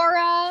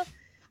Tagora.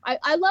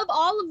 I love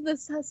all of the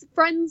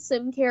Friend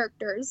Sim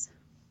characters.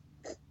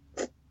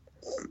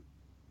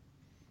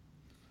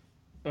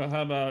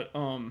 How about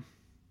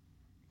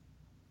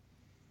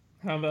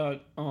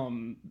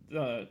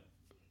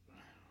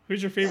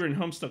who's your favorite in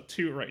Homestuck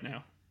 2 right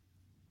now?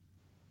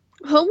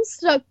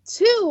 Homestuck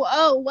 2?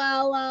 Oh,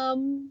 well,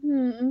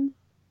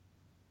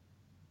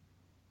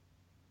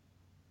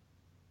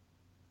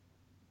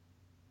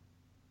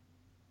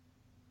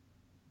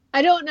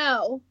 I don't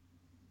know.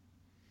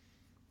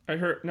 I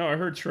heard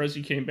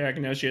Terezi came back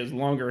and now she has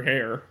longer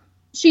hair.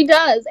 She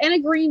does, and a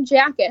green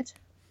jacket.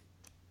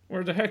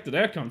 Where the heck did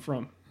that come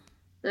from?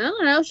 I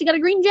don't know. She got a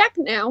green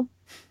jacket now.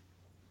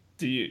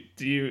 Do you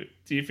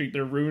think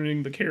they're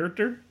ruining the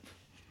character?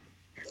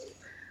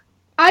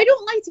 I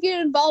don't like to get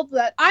involved with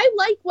that. I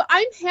like what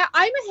I'm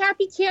a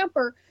happy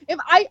camper. If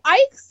I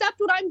accept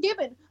what I'm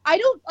given. I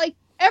don't like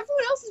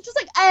everyone else is just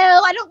like,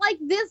 oh, I don't like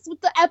this with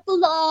the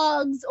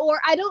epilogues,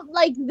 or I don't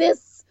like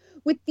this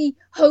with the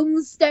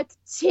Homestuck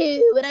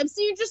 2. And I'm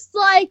so you're just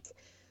like,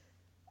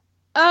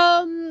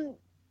 well,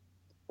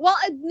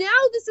 now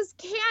this is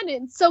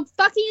canon, so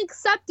fucking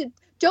accept it.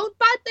 Don't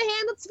bite the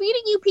hand that's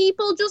feeding you,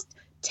 people. Just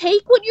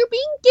take what you're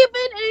being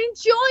given and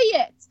enjoy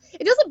it.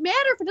 It doesn't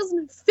matter if it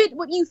doesn't fit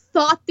what you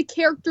thought the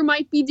character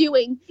might be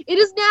doing. It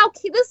is now,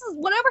 this is,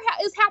 whatever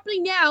is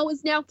happening now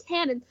is now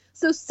canon.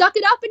 So suck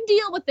it up and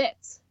deal with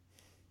it.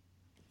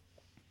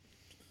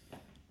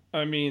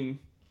 I mean,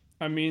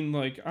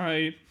 like,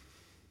 I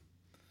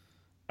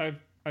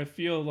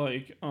feel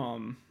like,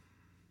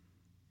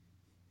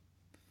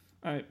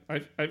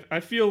 I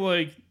feel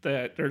like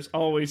that there's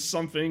always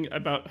something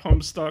about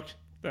Homestuck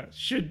that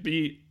should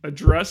be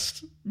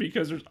addressed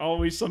because there's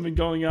always something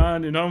going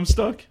on in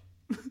Homestuck.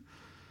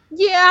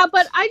 Yeah,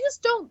 but I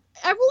just don't.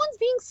 Everyone's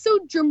being so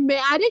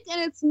dramatic,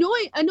 and it's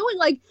annoying.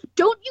 Like,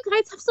 don't you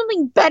guys have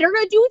something better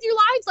to do with your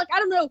lives? Like, I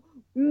don't know,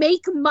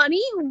 make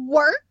money,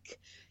 work,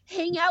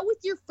 hang out with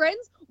your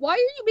friends. Why are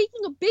you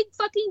making a big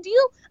fucking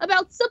deal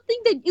about something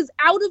that is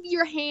out of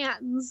your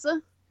hands?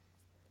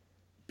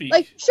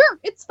 Like, sure,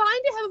 it's fine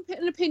to have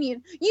an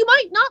opinion. You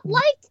might not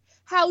like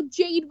how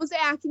Jade was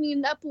acting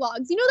in the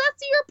epilogues. You know,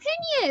 that's your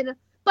opinion.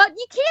 But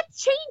you can't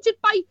change it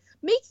by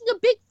making a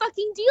big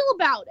fucking deal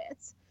about it.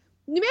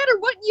 No matter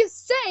what you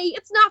say,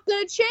 it's not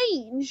going to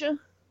change.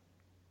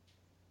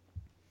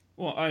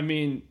 Well, I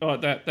mean,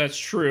 that's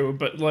true,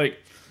 but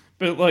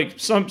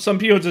some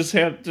people just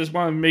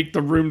want to make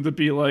the room to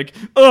be like,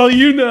 oh,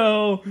 you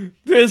know,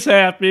 this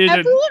happened.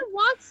 Everyone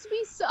wants to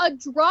be a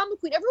drama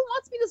queen. Everyone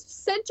wants to be the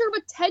center of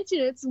attention.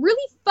 It's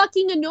really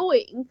fucking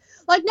annoying.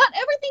 Like, not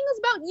everything is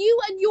about you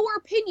and your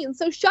opinion,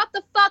 so shut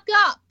the fuck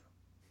up.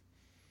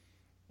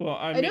 Well,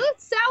 I know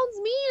it sounds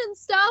mean and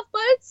stuff,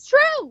 but it's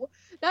true.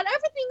 Not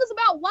everything is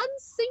about one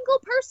single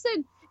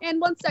person. And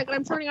 1 second,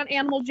 I'm turning on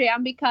Animal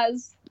Jam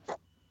because.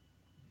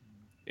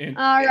 All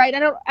right,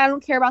 I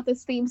don't care about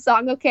this theme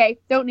song. Okay,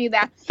 don't need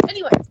that.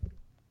 Anyway,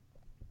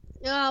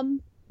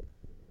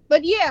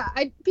 but yeah,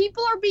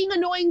 people are being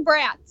annoying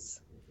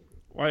brats.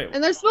 Why?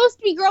 And they're supposed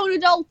to be grown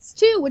adults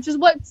too, which is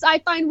what I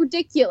find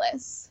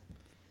ridiculous.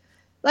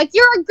 Like,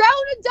 you're a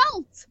grown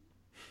adult.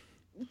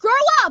 Grow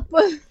up.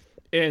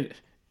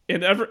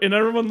 And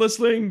everyone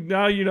listening,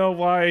 now you know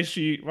why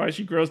she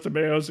grows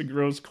tomatoes and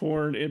grows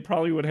corn, and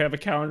probably would have a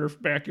cow in her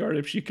backyard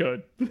if she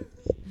could.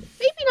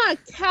 Maybe not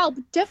a cow,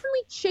 but definitely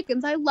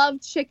chickens. I love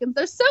chickens.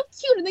 They're so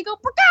cute, and they go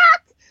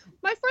 "Bark!"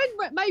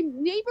 My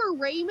neighbor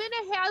Raymond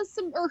has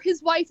some, or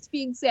his wife to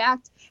be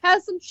exact,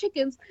 has some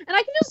chickens, and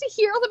I can just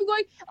hear them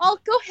going, all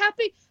go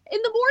happy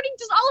in the morning,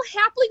 just all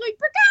happily going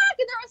 "Bark!"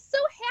 and they're so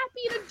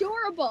happy and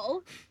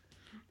adorable.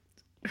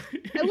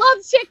 I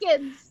love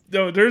chickens.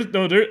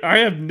 I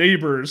have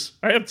neighbors.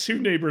 I have 2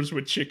 neighbors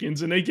with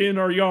chickens, and they get in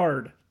our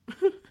yard.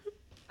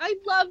 I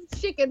love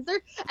chickens.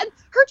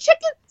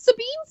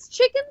 Sabine's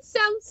chicken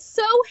sounds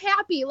so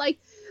happy. Like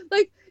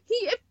Raymond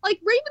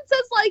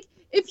says, like,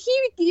 if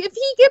he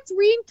gets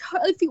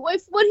reincarnated,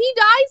 if when he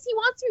dies, he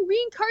wants to be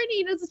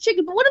reincarnated as a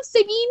chicken. But what if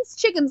Sabine's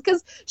chickens?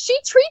 Because she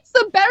treats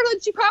them better than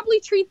she probably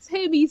treats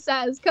him, he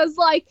says. Because,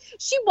 like,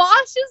 she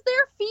washes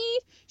their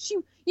feet. She,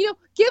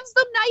 gives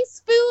them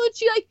nice food.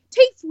 She, like,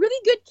 takes really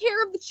good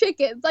care of the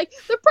chickens. Like,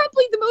 they're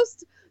probably the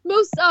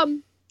most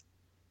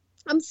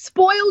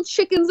spoiled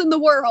chickens in the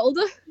world.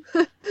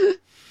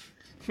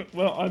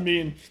 Well, I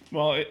mean,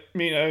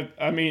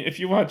 if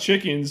you want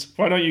chickens,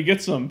 why don't you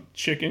get some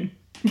chicken?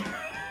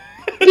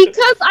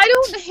 Because I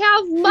don't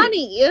have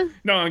money.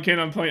 No, I'm kidding.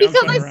 I'm playing.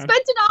 Because I spent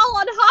it all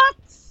on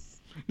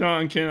huts. No,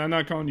 I'm kidding. I'm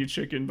not calling you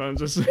chicken, but I'm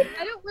just.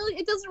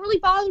 It doesn't really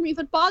bother me. If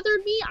it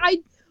bothered me,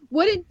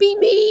 wouldn't be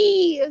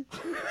me.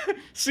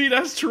 See,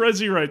 that's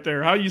Terezi right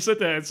there. How you said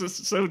that, it's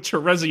just so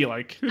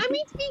Terezi-like. I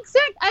mean, to be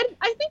exact,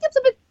 I think it's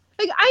a bit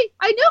Like,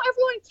 I know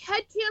everyone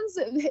headcans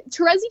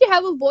Terezi to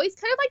have a voice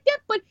kind of like that,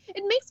 but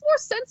it makes more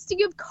sense to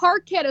give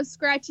Karkat a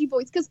scratchy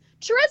voice, because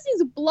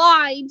Terezi's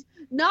blind,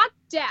 not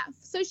deaf,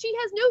 so she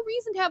has no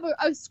reason to have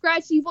a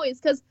scratchy voice,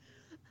 because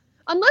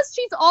unless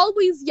she's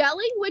always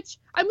yelling, which,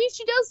 I mean,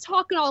 she does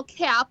talk in all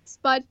caps,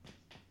 but,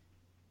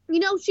 you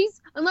know, she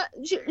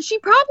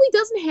probably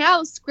doesn't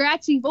have a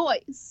scratchy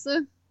voice,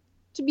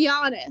 to be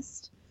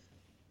honest.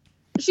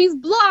 She's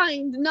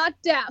blind, not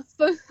deaf.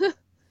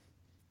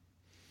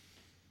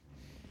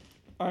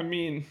 I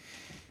mean,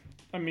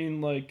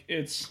 like,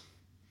 I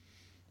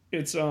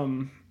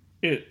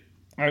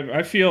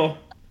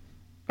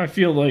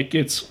feel like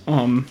it's,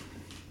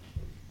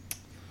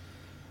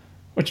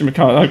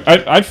 whatchamacallit,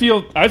 I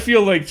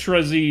feel like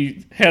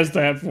Trezzy has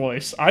that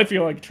voice. I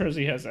feel like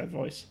Trezzy has that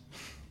voice.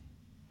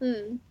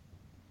 I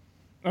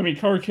mean,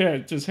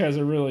 Karkat just has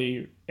a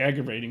really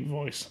aggravating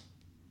voice.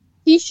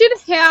 He should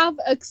have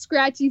a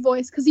scratchy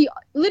voice, because he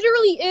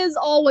literally is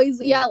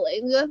always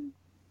yelling.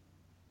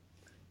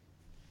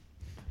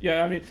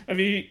 Yeah, I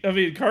mean,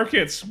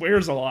 Karkat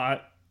swears a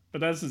lot,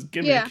 but that's his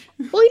gimmick. Yeah.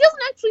 Well, he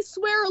doesn't actually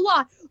swear a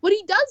lot. What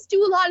he does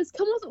do a lot is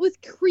come up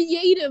with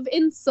creative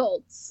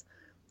insults.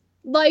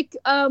 Like,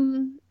 I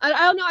don't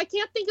know, I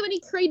can't think of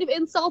any creative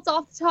insults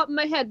off the top of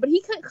my head, but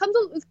he comes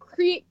up with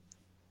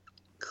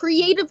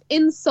creative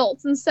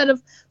insults instead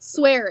of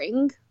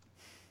swearing.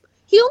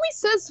 He only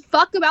says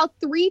fuck about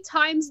 3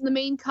 times in the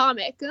main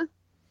comic.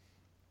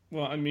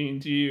 Well, I mean,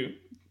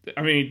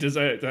 does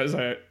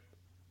that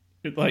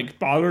it, like,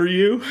 bother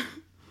you?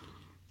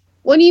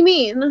 What do you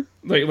mean?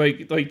 Like,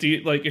 do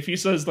you, like, if he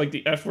says, like,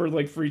 the F word,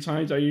 like, 3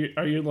 times, are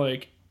you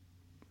like...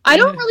 I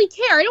don't really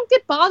care. I don't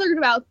get bothered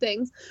about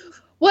things.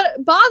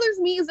 What bothers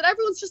me is that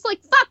everyone's just like,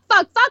 fuck,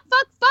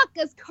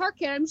 as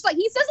Karkat. I'm just like,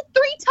 he says it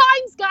 3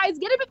 times, guys.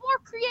 Get a bit more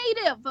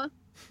creative.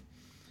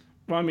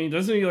 Well, I mean,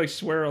 doesn't he, like,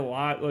 swear a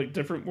lot, like,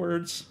 different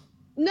words?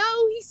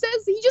 No, he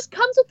says he just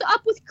comes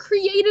up with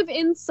creative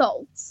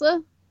insults.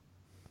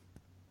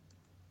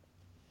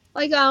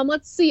 Like,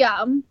 let's see,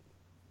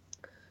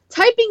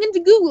 typing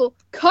into Google,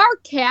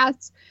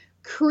 Karkat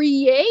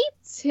creative,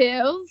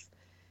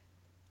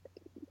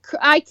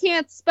 I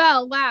can't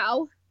spell,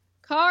 wow,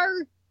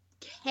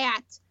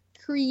 Karkat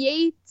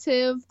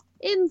creative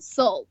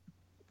insults.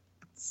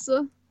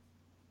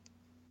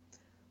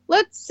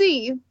 Let's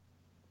see.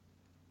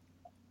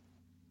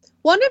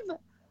 One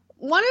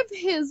of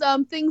his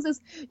things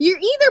is, you're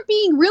either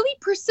being really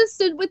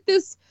persistent with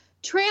this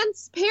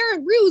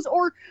transparent ruse,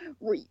 or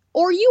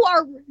you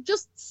are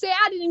just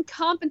sad and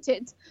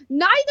incompetent.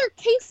 Neither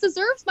case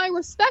deserves my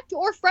respect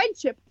or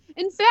friendship.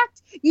 In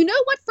fact, you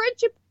know what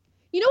friendship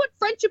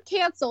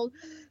canceled.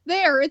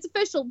 There, it's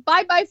official.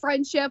 Bye-bye,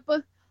 friendship.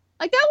 Like,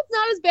 that was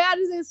not as bad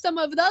as some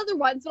of the other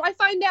ones, but I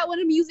find that when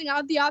I'm using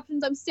out the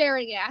options I'm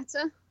staring at.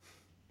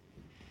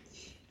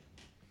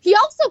 He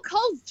also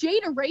calls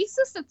Jade a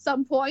racist at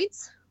some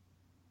points.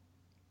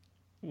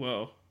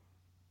 Whoa.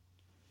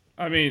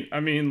 I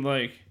mean,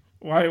 like,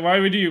 why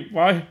would you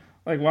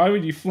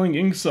fling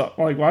insults?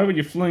 Like, why would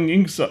you fling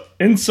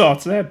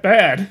insults that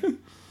bad?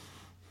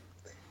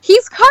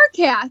 He's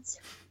Karkat.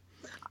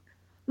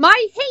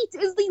 My hate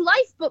is the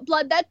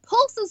lifeblood that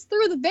pulses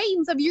through the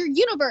veins of your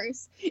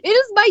universe. It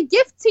is my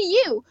gift to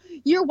you.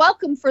 You're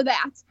welcome for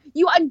that,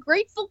 you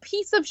ungrateful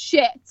piece of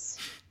shit.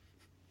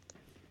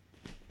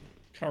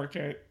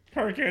 Karkat.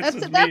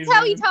 That's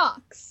how he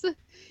talks.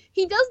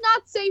 He does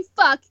not say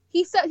fuck.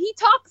 He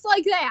talks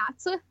like that.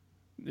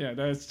 Yeah,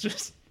 that's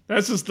just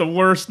the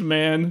worst,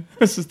 man.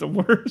 This is the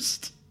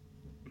worst.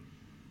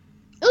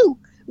 Ooh,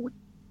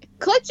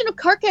 collection of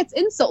Karkat's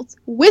insults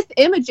with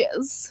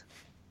images.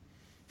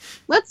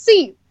 Let's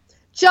see,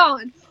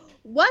 John.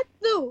 What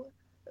the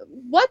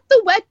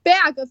wet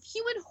bag of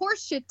human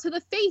horseshit to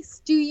the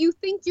face do you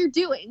think you're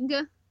doing?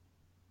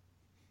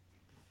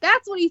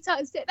 That's what he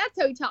talks. That's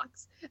how he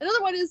talks.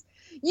 Another one is,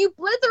 you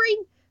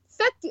blithering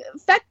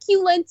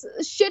feculent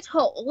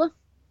shithole,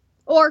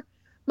 or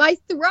my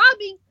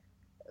throbbing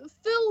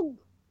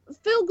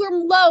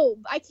Philgrim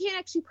Lobe. I can't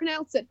actually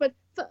pronounce it, but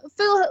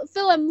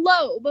Philem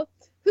Lobe.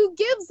 Who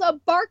gives a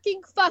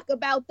barking fuck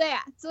about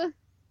that?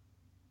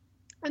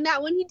 And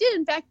that one he did,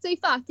 in fact, say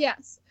fuck,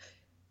 yes.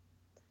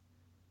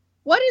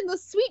 What in the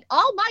sweet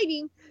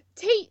almighty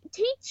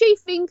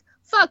taint-chafing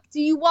fuck do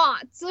you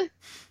want?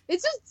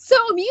 It's just so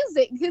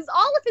amusing, because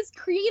all of his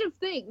creative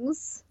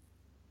things.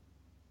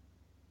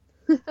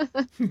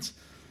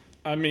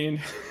 I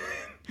mean,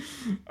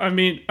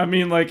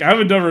 like, I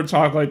would never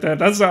talk like that.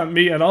 That's not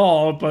me at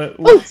all, but...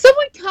 Oh,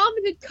 someone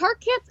commented,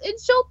 Karkat's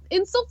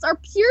insults are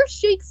pure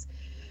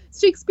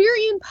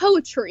Shakespearean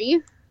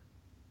poetry.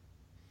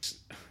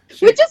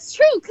 Which is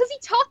true, because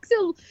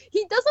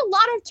he does a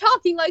lot of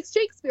talking like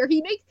Shakespeare.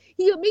 He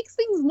makes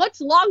things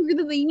much longer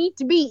than they need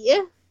to be.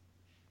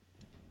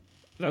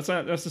 That's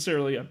not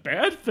necessarily a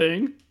bad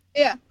thing.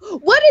 Yeah.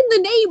 What in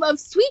the name of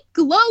sweet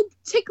globe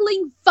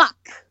tickling fuck?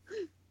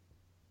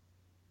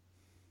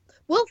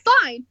 Well,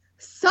 fine.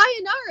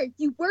 Sayonara,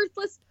 you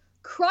worthless,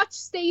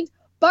 crotch-stained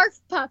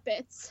barf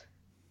puppets.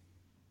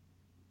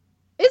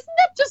 Isn't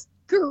that just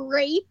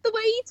great the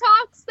way he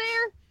talks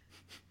there?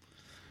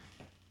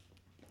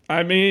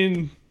 I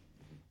mean,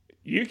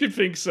 you could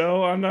think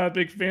so. I'm not a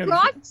big fan.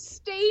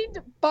 Rock-stained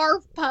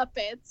barf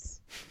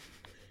puppets.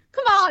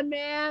 Come on,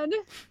 man.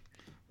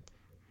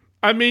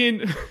 I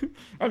mean,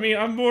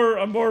 I'm more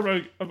of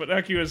an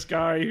Equus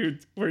guy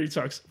where he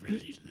talks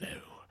really low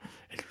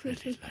and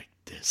really like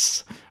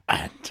this,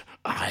 and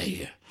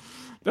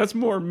that's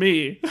more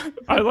me.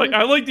 I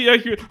like the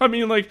Equus.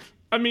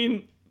 I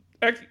mean,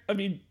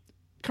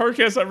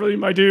 Karkat's not really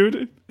my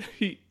dude.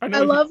 I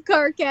love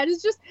Karkat.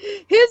 It's just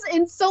his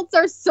insults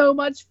are so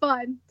much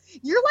fun.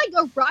 You're like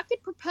a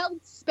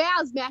rocket-propelled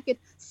spaz maggot,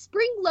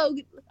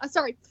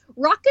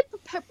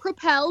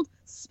 rocket-propelled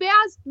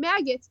spaz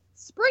maggot,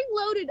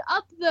 spring-loaded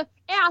up the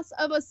ass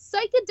of a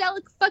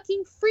psychedelic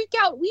fucking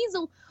freak-out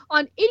weasel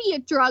on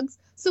idiot drugs.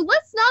 So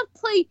let's not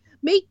play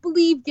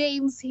make-believe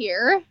games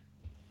here.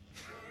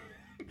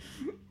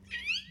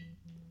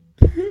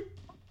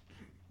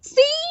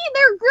 See,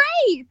 they're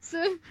great.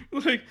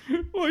 Like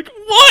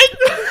what?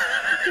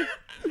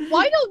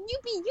 Why don't you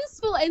be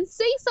useful and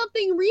say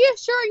something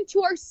reassuring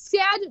to our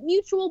sad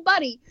mutual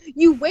buddy,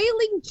 you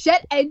wailing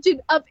jet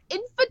engine of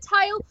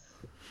infantile,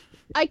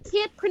 I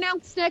can't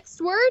pronounce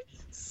next word,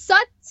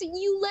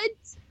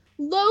 succulent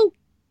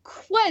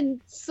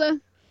loquence.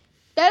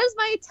 That is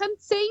my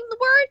attempt saying the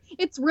word.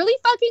 It's really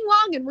fucking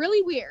long and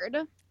really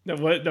weird. Now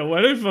what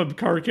if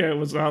Karkat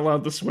was not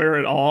allowed to swear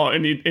at all,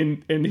 and he?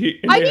 I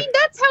mean,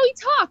 that's how he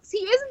talks. He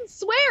isn't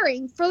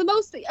swearing for the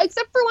most,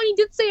 except for when he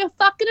did say a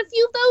fuck in a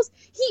few of those.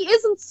 He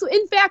isn't,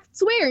 in fact,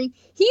 swearing.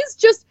 He's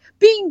just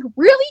being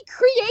really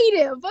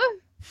creative.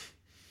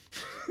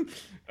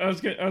 I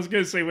was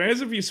gonna say, as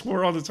if he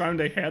swore all the time,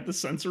 they had to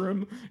censor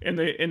him, and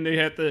they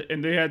had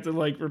to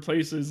like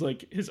replace his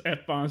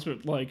F-bombs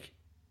with like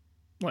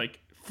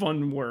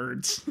fun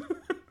words.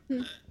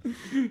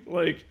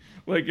 like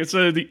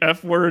instead of the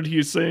F word,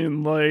 he's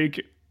saying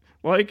like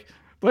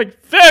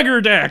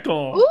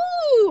faggerdackle.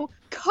 Ooh,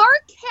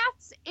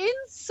 Karkat's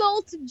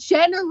insult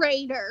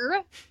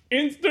generator.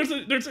 There's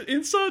an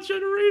insult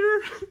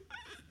generator.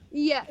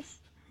 Yes,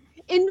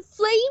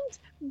 inflamed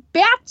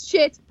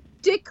batshit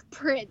dick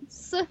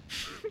prints.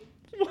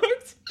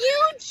 What?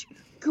 Huge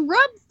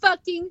grub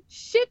fucking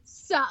shit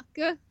suck.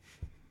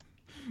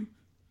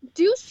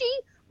 Douchey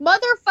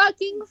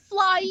motherfucking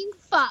flying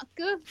fuck.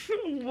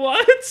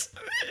 What?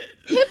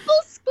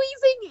 Pimple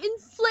squeezing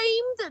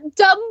inflamed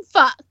dumb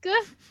fuck.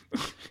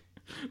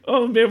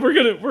 Oh man, we're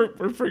gonna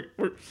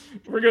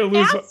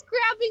lose. Ass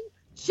grabbing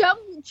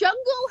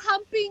jungle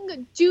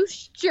humping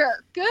douche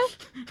jerk.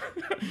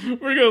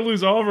 We're gonna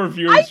lose all of our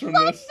viewers from I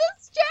love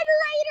this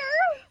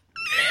generator.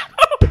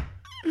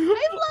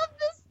 I love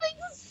this thing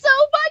so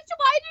much.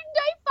 Why didn't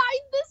I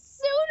find this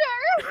sooner?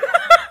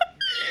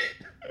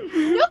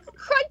 Nook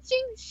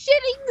crunching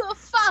shitting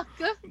fuck.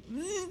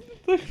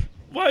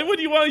 Why would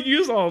you want to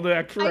use all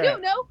that crap? I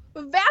don't know.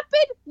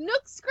 Vapid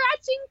nook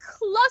scratching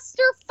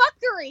cluster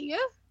fuckery.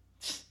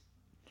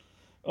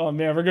 Oh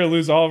man, we're gonna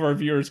lose all of our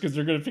viewers because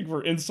they're gonna think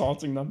we're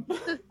insulting them.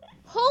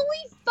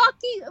 Holy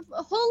fuck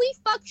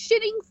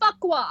shitting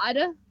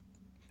fuckwad.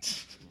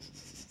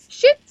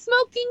 Shit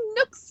smoking,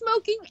 nook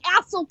smoking,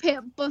 assle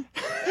pimple,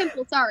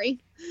 sorry.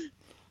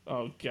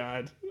 Oh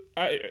god.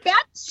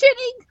 Bat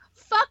shitting,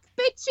 fuck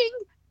bitching,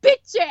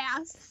 bitch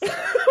ass.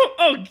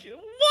 Oh,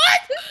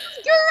 what? This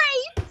is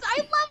great. I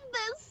love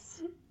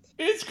this.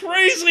 It's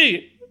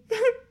crazy.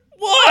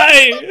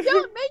 Why? That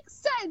don't make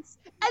sense,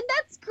 and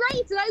that's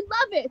great, and I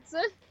love it.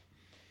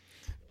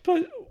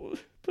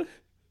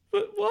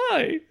 But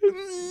why?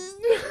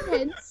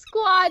 And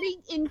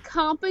squatting,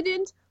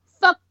 incompetent,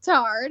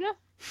 fucktard.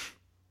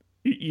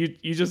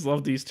 You just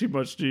love these too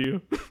much, do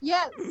you?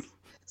 Yes.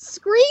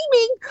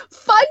 Screaming,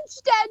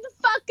 fudge dead,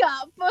 fuck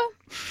up.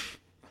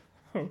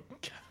 Oh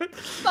god.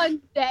 Fudge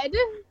dead.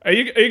 Are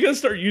you gonna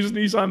start using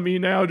these on me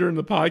now during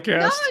the podcast?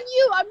 Not on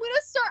you. I'm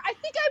gonna start. I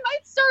think I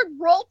might start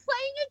role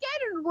playing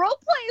again and role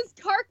play as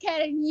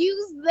Karkat and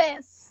use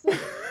this.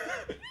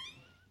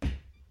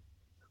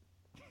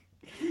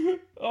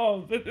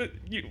 Oh,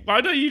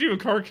 why don't you do a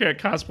Karkat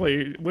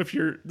cosplay with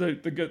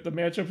the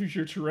matchup with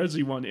your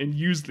Terezi one and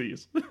use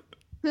these?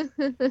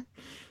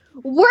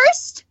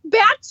 Worst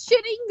bat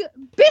shitting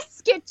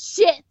biscuit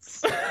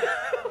shits.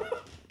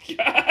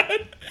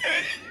 God.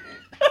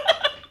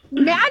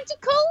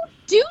 Magical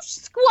douche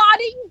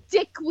squatting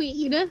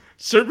dickweed.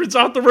 Serpent's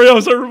off the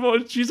rails,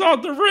 everyone. She's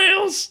off the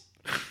rails.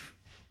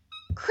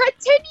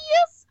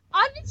 Cretinious,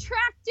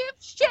 unattractive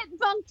shit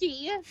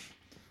monkey.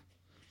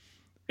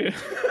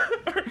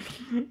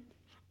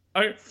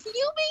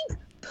 Fuming,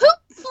 poop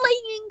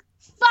flinging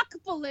fuck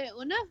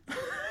balloon.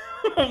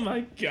 Oh my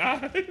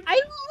god.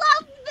 I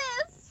love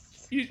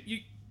this.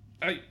 You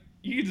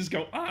can just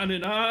go on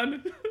and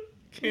on.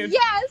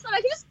 Yes, and I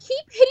can just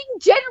keep hitting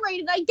generate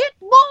and I get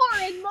more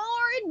and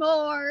more and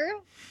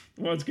more.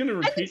 Well, it's gonna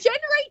repeat. And the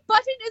generate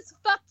button is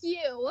fuck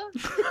you.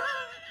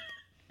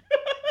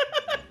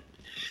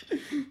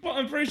 Well,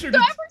 I'm pretty sure. So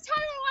every time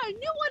I want a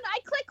new one, I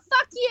click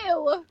fuck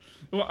you.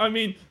 Well, I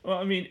mean,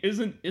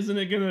 isn't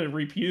it gonna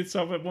repeat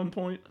itself at one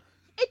point?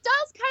 It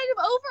does kind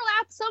of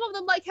overlap some of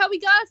them, like how we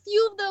got a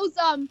few of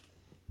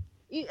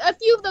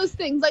those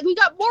things. Like we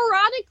got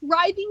moronic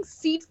writhing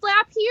seed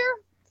flap here,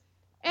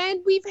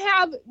 and we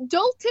have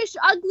doltish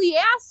ugly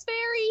ass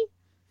fairy,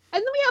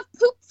 and then we have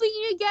poop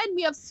flinging again.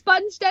 We have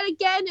sponge dead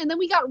again, and then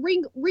we got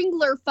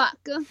ringler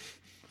fuck.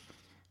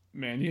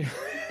 Man, yeah.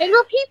 It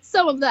repeats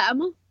some of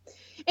them.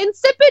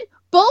 Insipid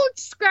bulge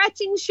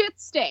scratching shit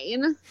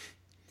stain.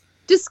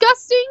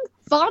 Disgusting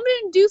vomit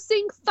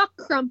inducing fuck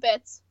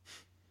crumpets.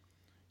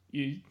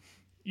 You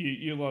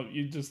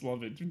just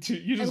love it.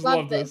 You just love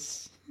love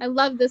this. I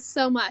love this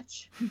so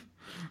much.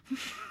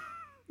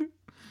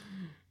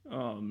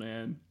 Oh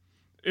man,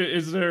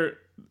 is there?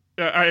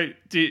 I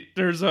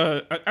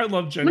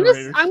love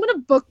generators. I'm gonna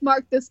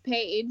bookmark this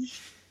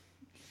page.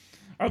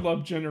 I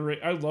love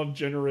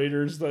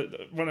generators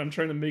that when I'm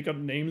trying to make up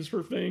names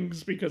for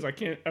things, because I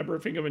can't ever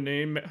think of a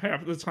name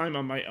half the time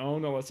on my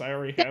own unless I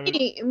already have it.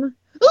 Name.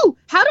 Ooh,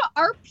 how to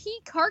RP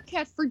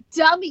Karkat for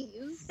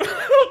dummies.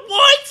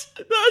 What?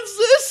 That's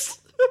this?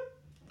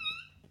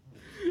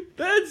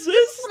 That's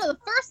this? One of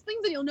the first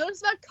things that you'll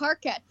notice about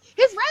Karkat.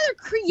 His rather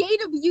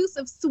creative use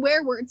of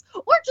swear words,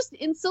 or just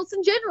insults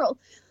in general.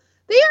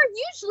 They are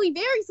usually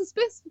very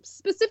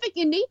specific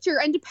in nature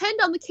and depend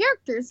on the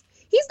characters.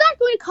 He's not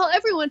going to call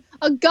everyone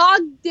a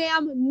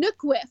goddamn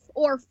nookwiff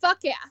or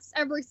fuck-ass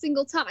every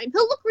single time.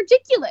 He'll look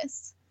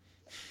ridiculous.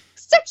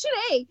 Section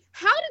A,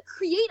 how to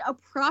create a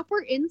proper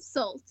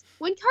insult.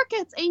 When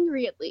Karkat's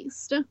angry, at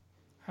least.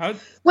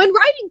 When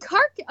writing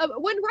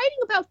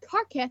about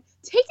Karkat,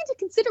 take into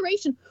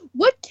consideration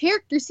what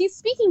characters he's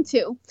speaking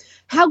to,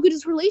 how good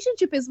his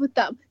relationship is with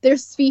them, their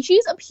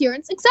species,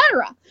 appearance,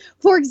 etc.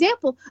 For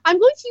example, I'm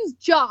going to use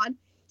John.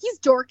 He's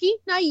dorky,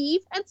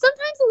 naive, and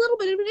sometimes a little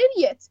bit of an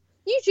idiot.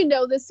 You should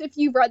know this if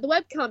you've read the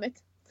webcomic.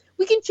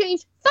 We can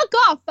change fuck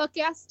off, fuck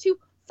ass to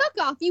fuck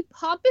off, you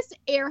pompous,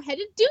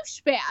 airheaded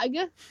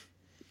douchebag.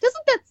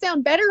 Doesn't that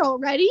sound better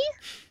already?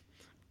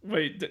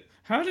 Wait,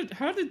 how did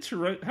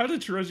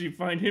Terezi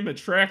find him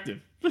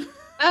attractive?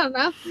 I don't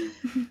know.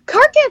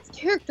 Karkat's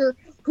character,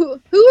 who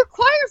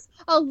requires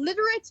a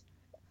literate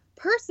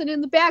person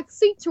in the back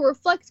seat to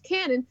reflect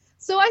canon,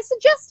 so I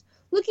suggest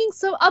looking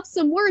up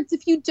some words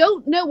if you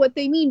don't know what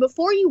they mean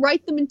before you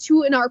write them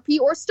into an RP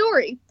or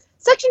story.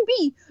 Section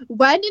B,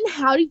 when and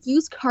how to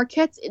use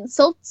Karkat's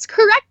insults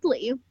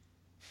correctly.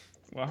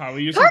 Well, how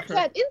we use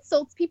Karkat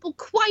insults people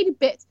quite a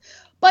bit,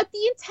 but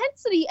the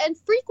intensity and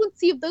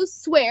frequency of those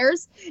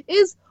swears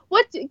is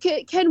what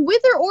can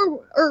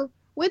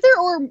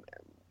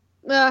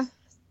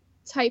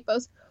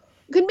typos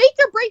can make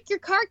or break your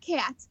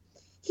Karkat.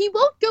 He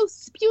won't go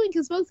spewing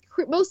his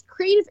most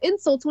creative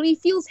insults when he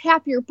feels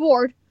happy or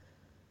bored.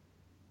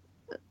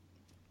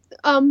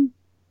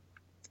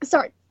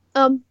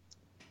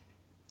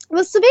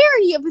 The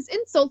severity of his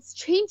insults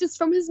changes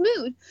from his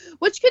mood,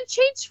 which can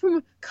change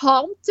from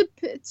calm to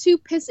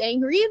piss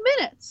angry in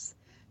minutes.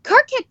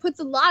 Karkat puts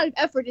a lot of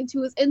effort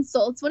into his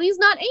insults when he's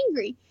not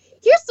angry.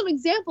 Here's some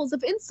examples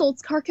of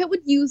insults Karkat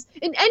would use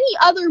in any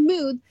other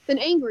mood than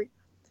angry.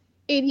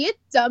 Idiot,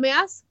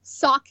 dumbass,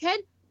 sockhead,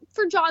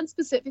 for John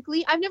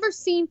specifically. I've never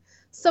seen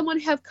someone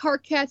have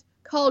Karkat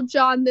call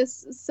John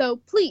this, so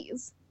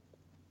please.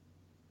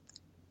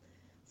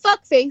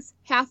 Fuckface,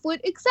 halfwit,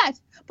 etc.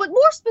 But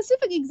more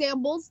specific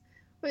examples,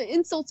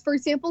 insults for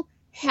example,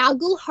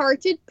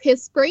 haggle-hearted,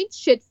 piss-brained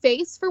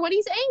shitface for when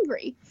he's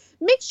angry.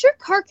 Make sure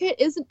Karkat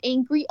isn't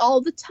angry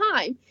all the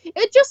time.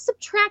 It just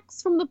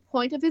subtracts from the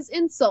point of his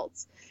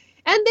insults.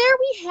 And there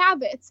we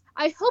have it.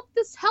 I hope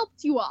this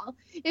helped you all.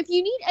 If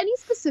you need any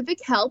specific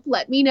help,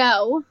 let me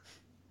know.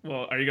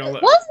 Well, are you gonna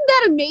let... Wasn't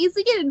that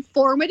amazing and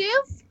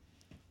informative?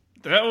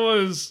 That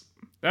was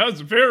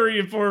very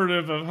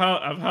informative of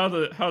how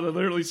to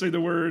literally say the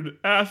word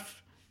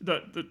F,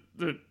 the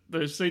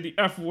say the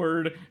F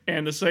word,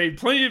 and to say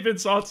plenty of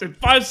insults in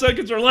 5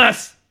 seconds or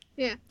less.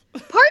 Yeah.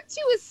 Part 2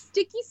 is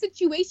sticky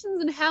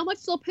situations and how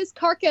much they'll piss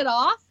Karkat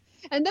off.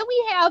 And then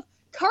we have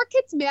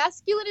Karkat's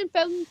masculine and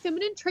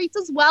feminine traits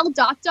as well, ...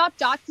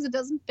 because it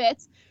doesn't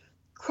fit.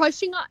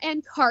 Crushing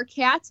and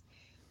Karkat.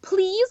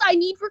 Please, I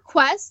need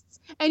requests.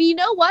 And you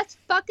know what?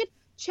 Fuck it.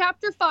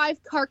 Chapter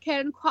 5,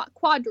 Karkat and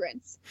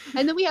quadrants.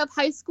 And then we have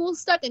high school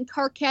stuck and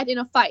Karkat in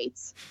a fight.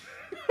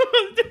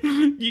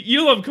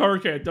 You love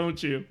Karkat,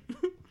 don't you?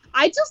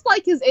 I just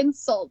like his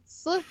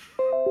insults.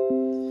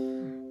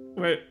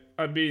 Wait,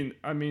 I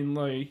mean,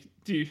 like,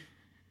 do you...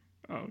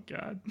 Oh,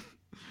 God.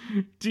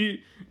 Do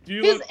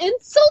you His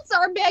insults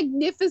are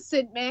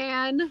magnificent,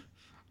 man.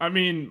 I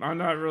mean, I'm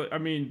not really...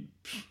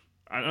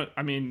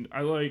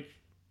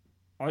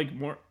 I like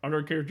more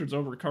other characters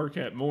over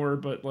Karkat more,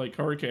 but like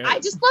Karkat... I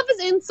just love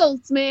his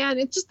insults, man.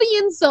 It's just the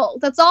insult.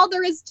 That's all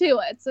there is to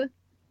it.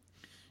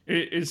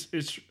 Is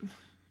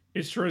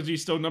Terezi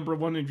still number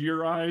one in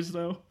your eyes,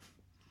 though?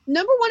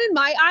 Number one in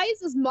my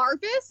eyes is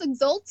Marvis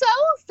Exulto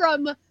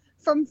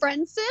from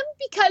Friendsim,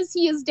 because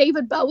he is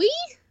David Bowie.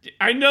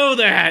 I know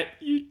that!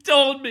 You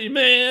told me,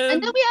 man!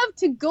 And then we have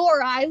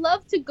Tagora. I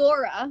love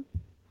Tagora.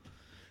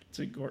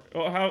 Tagora.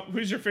 Oh,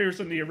 who's your favorite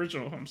in the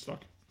original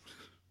Homestuck?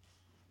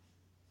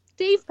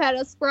 Dave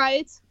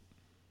Pettisprite.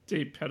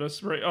 Dave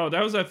Petaspray. Oh,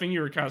 that was that thing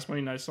you were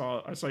cosplaying. I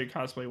saw you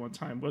cosplay one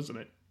time, wasn't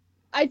it?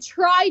 I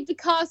tried to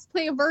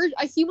cosplay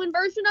a human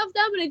version of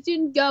them, and it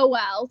didn't go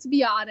well, to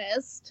be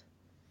honest.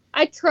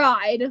 I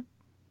tried.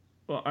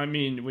 Well, I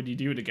mean, would you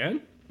do it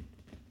again?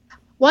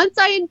 Once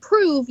I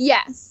improve,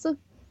 yes.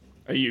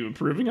 Are you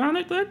improving on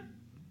it then?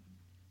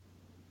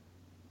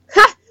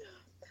 Ha!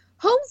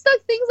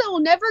 Homestuck things that will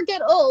never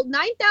get old.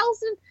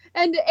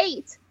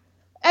 9008.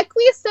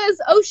 Equius says,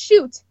 "Oh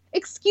shoot,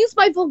 excuse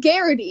my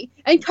vulgarity,"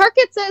 and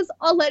Karkat says,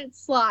 "I'll let it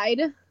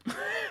slide."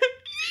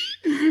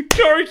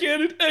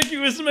 Karkat and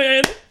Equius,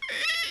 man.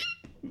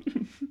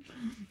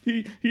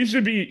 he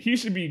should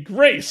be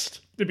graced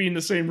to be in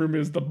the same room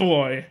as the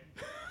boy.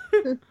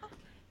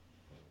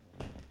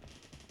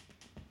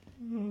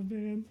 Oh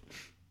man,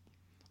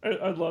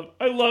 I love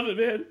it,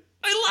 man.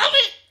 I love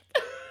it.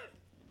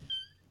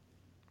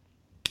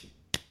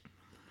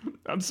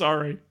 I'm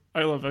sorry.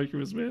 I love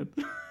Equius, man.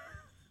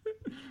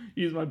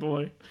 He's my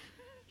boy.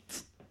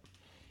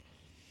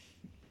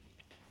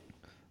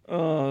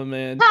 Oh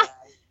man.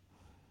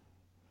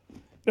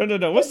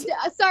 No. What's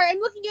sorry? I'm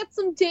looking at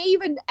some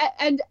Dave and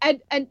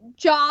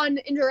John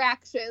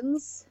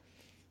interactions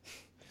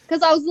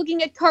because I was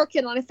looking at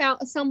Karkin and I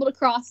stumbled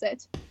across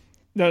it.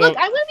 Look, I'm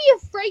gonna be a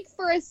Frank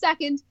for a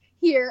second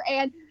here,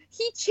 and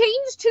he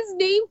changed his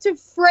name to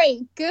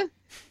Frank,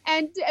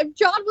 and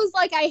John was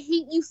like, "I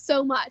hate you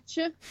so much."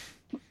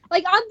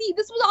 Like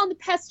this was on the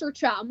Pester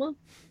Chum.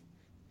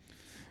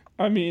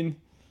 I mean,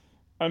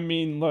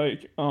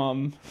 like,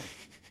 can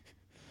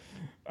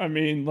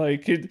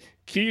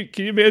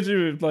you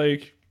imagine if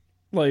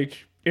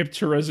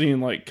Terezi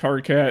and like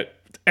Karkat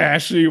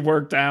actually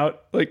worked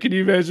out? Like, can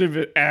you imagine if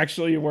it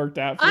actually worked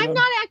out for them? I'm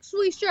not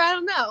actually sure. I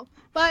don't know,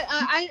 but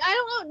I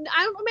don't know.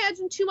 I don't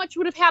imagine too much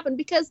would have happened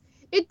because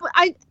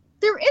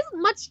there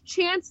isn't much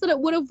chance that it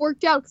would have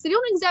worked out because they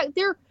don't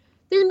exactly.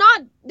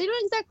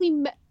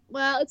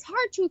 Well, it's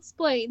hard to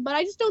explain, but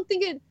I just don't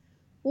think it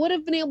would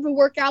have been able to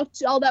work out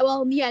all that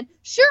well in the end.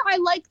 Sure, I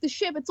like the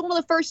ship. It's one of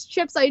the first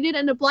ships I did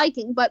end up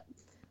liking, but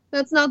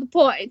that's not the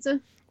point.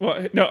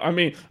 Well, no, I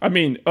mean,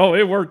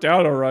 it worked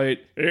out all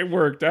right. It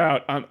worked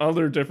out on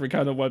other different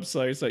kind of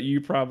websites that you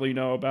probably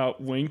know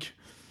about. Wink.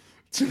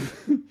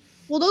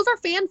 Well, those are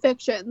fan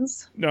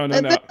fictions. No.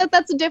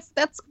 That's a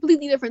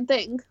completely different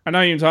thing. I'm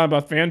not even talking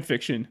about fan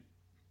fiction.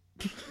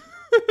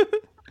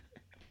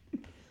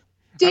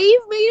 Dave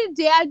made a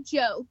dad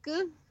joke.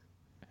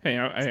 Hey,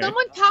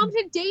 Someone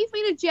commented, "Dave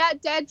made a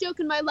dad joke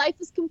and my life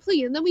is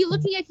complete." And then we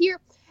looking at here,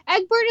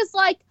 Egbert is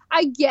like,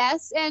 "I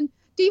guess," and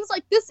Dave's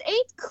like, "This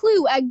ain't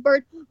Clue,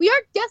 Egbert. We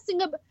aren't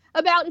guessing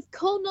about if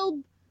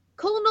Colonel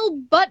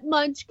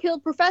Buttmunch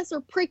killed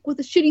Professor Prick with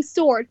a shitty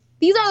sword.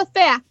 These are the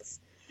facts."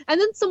 And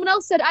then someone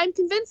else said, "I'm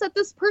convinced that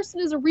this person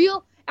is a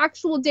real,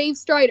 actual Dave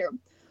Strider.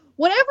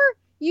 Whatever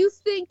you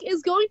think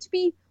is going to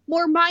be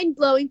more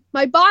mind-blowing,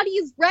 my body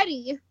is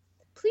ready."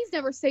 Please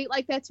never say it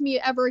like that to me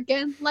ever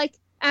again. Like,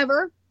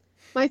 ever.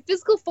 My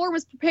physical form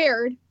is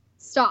prepared.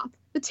 Stop.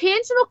 The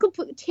tangible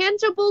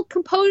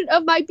component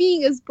of my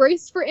being is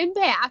braced for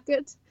impact.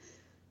 That's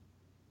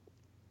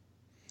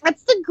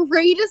the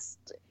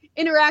greatest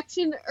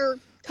interaction or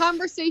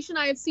conversation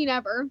I have seen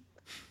ever.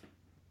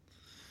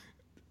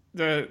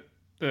 That.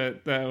 My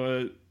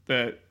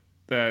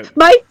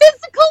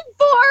physical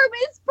form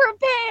is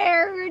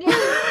prepared.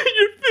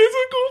 Your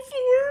physical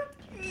form.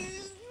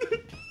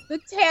 The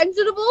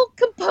tangible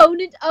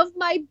component of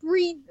my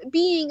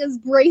being is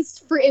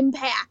braced for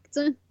impact.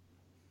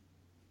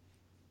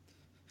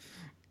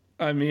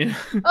 I mean...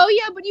 Oh,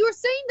 yeah, but you were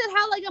saying that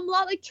how, like, I'm a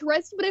lot like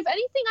Terezi, but if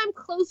anything, I'm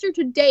closer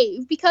to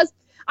Dave, because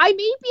I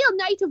may be a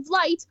knight of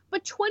light,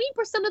 but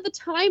 20% of the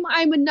time,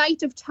 I'm a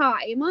knight of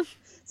time.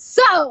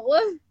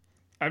 So...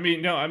 I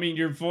mean,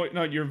 your voice,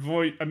 I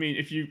mean,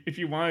 if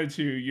you wanted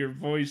to, your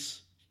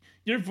voice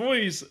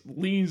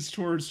leans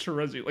towards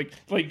Terezi,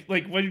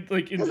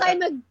 because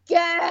I'm a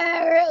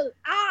girl,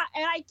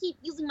 and I keep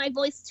using my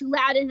voice too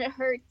loud and it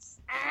hurts.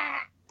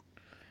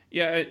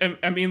 Yeah,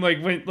 I mean,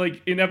 like when,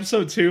 like in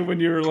episode 2, when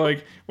you're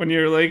like,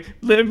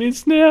 let me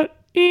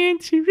snap in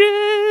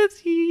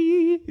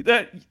Terezi.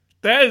 That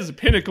is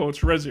pinnacle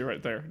Terezi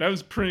right there. That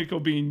was pinnacle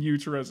being you,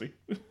 Terezi.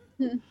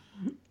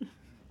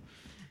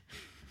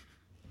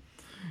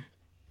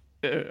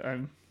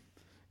 And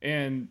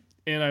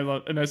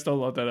I still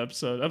love that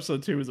episode.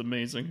 Episode 2 is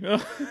amazing.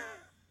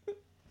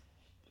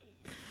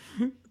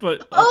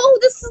 But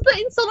this is the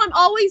insult I'm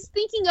always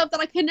thinking of that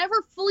I can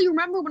never fully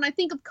remember when I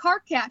think of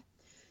Karkat.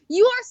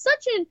 You are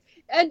such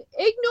an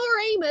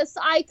ignoramus.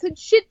 I could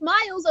shit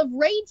miles of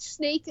rage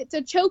snake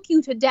to choke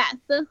you to death.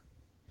 Because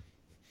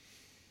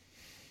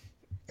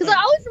I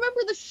always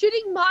remember the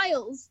shitting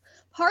miles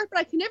part, but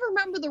I can never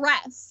remember the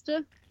rest.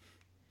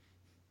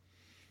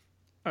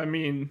 I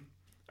mean,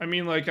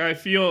 like I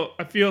feel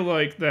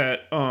like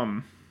that.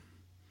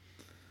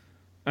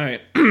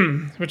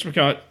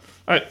 Whatchamacallit?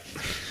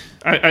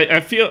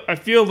 I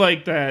feel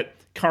like that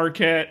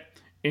Karkat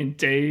and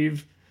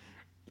Dave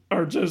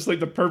are just like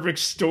the perfect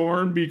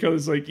storm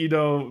because, like, you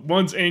know,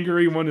 one's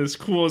angry, one is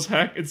cool as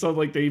heck, and so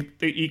like they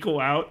equal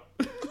out.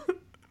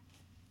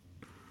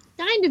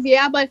 Kind of,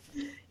 yeah, but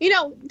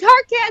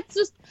Karkat's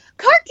just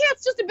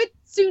a bit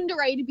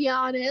tsundere, to be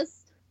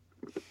honest.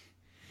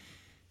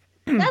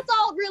 That's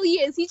all it really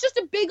is. He's just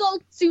a big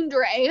old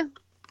tsundere.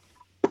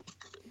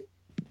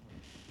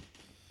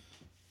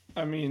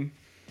 I mean,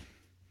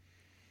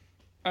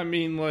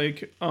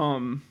 like,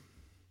 do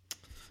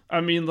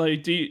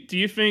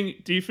you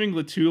think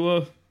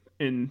Latula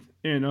and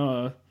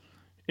Mituna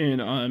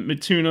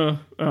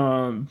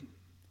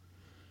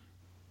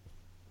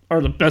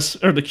are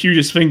the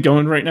cutest thing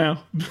going right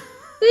now?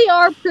 They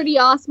are pretty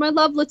awesome. I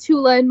love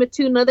Latula and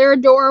Mituna. They're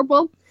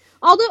adorable.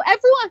 Although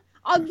everyone,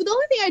 the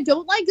only thing I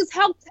don't like is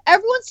how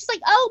everyone's just like,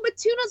 oh,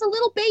 Mituna's a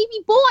little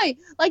baby boy.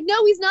 Like,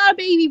 no, he's not a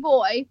baby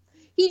boy.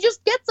 He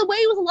just gets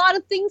away with a lot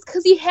of things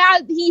because he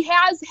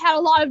has had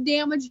a lot of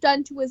damage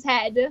done to his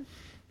head.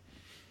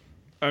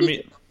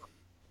 He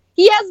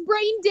has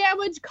brain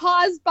damage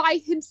caused by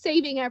him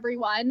saving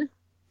everyone.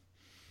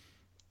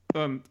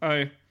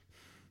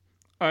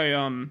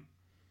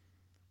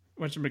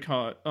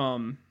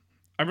 Whatchamacallit?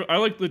 I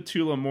like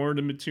Latula more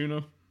than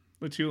Mituna.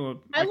 Latula.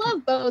 I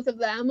love both of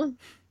them.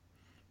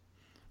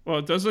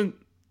 Well, doesn't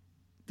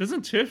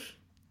Tiff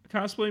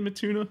cosplay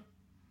Mituna?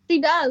 She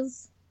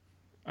does.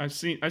 I've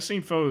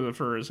seen photos of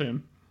her as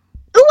him.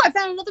 Ooh, I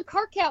found another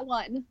Karkat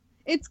one.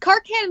 It's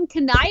Karkat and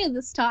Kanaya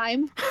this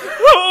time.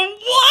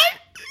 What?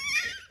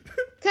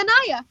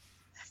 Kanaya,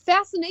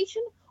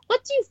 fascination?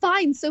 What do you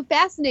find so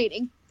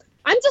fascinating?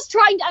 I'm just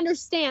trying to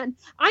understand.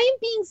 I am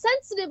being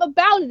sensitive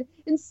about it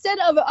instead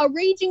of a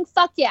raging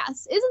fuck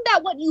yes. Isn't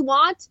that what you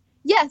want?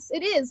 Yes,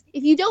 it is.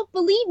 If you don't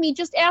believe me,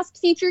 just ask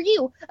future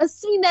you,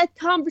 assuming that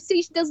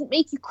conversation doesn't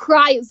make you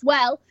cry as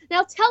well.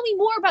 Now tell me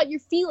more about your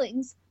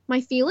feelings.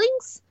 My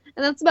feelings?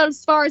 And that's about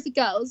as far as it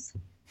goes.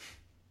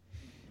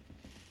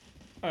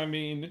 I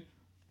mean,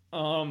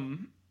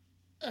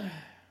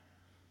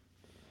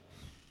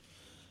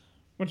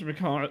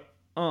 whatchamacallit?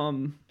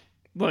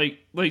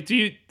 Do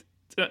you?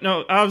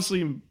 No,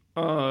 obviously,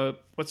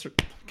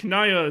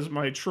 Kanaya is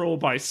my troll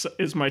by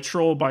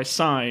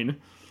sign.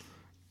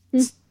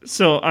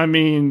 So I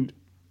mean,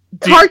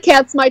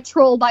 Karkat's my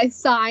troll by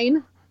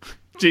sign.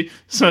 Maybe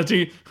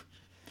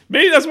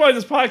that's why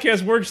this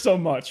podcast works so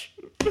much.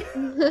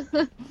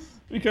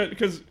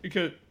 because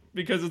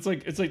it's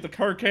like the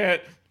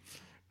Karkat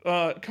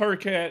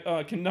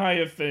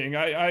Kanaya thing.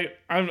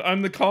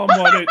 I'm the calm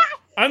one.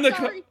 I'm the.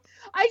 Sorry.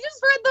 I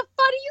just read the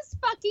funniest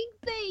fucking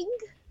thing.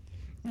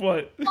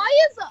 What? Why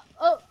is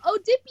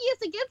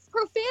Oedipus against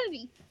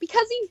profanity?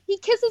 Because he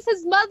kisses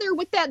his mother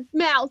with that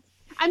mouth.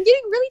 I'm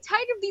getting really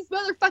tired of these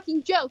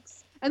motherfucking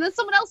jokes. And then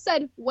someone else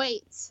said,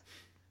 wait.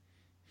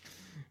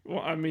 Well,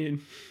 I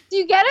mean... Do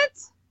you get it?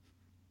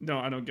 No,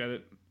 I don't get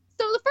it.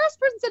 So the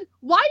first person said,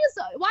 why is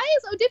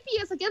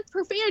Oedipus against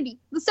profanity?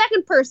 The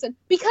second person,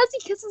 because he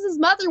kisses his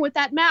mother with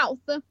that mouth.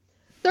 The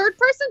third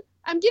person,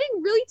 I'm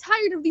getting really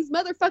tired of these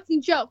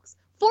motherfucking jokes.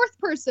 Fourth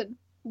person,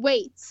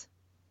 wait.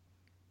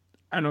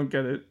 I don't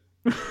get it.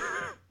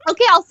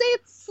 Okay, I'll say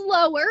it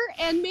slower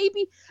and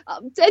maybe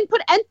and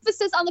put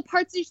emphasis on the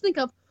parts that you think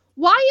of.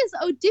 Why is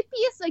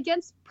Oedipus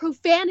against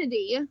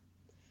profanity?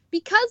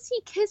 Because he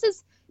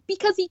kisses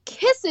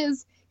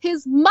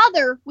his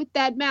mother with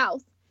that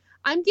mouth.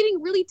 I'm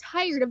getting really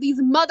tired of these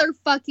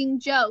motherfucking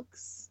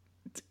jokes.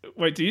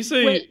 Wait, did you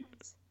say?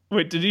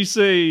 Wait, did you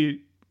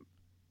say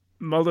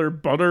mother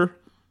butter?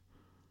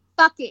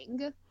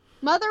 Fucking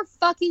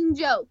motherfucking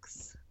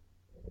jokes.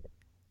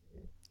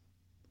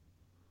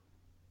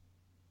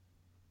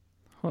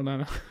 Hold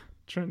on,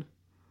 trying.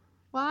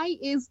 Why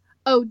is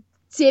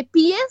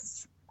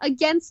Oedipus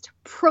against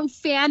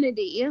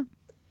profanity?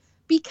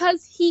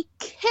 Because he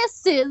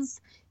kisses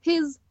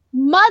his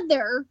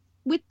mother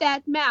with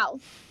that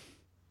mouth.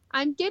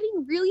 I'm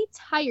getting really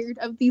tired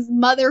of these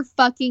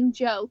motherfucking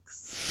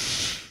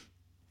jokes.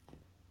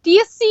 Do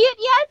you see it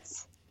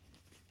yet?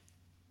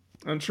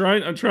 I'm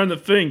trying to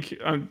think.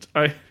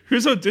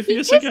 Who's Oedipus again?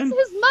 He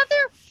kisses his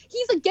mother.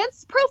 He's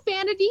against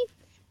profanity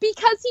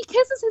because he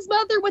kisses his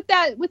mother with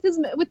that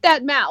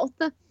mouth.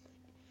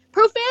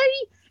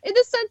 Profanity, in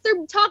this sense,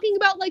 they're talking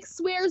about like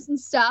swears and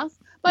stuff,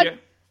 but yeah.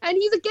 And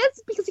he's against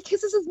it because he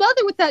kisses his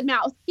mother with that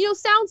mouth.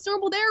 Sounds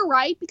normal there,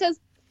 right? Because,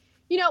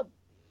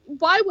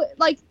 why would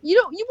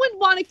you wouldn't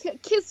want to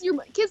kiss your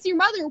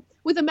mother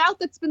with a mouth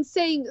that's been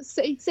saying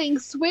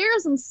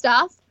swears and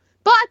stuff.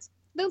 But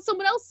then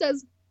someone else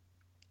says,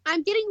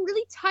 I'm getting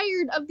really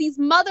tired of these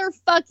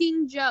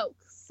motherfucking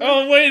jokes.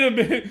 Oh wait a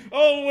minute.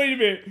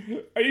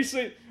 Are you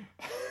saying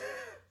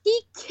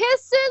he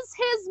kisses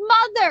his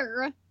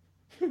mother?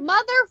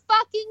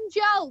 Motherfucking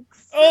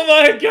jokes. Oh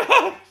my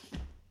god!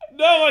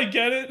 No, I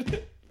get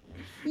it.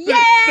 Yeah.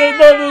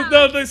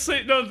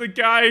 The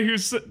guy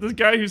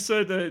who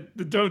said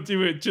that don't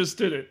do it just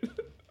did it. And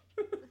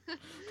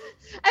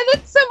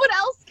then someone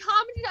else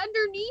commented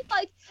underneath,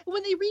 like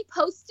when they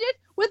reposted,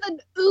 with an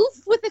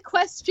oof with a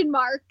question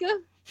mark.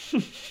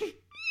 Oops.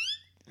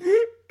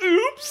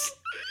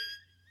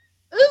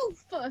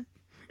 Oof.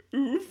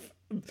 Oof.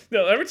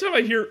 No, every time I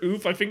hear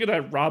oof, I think of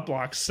that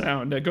Roblox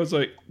sound that goes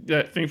like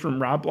that thing from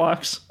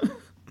Roblox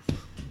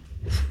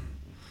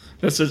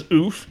that says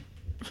oof.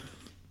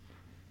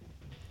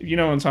 You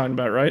know what I'm talking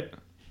about, right?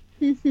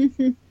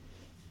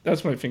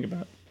 That's what I think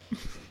about.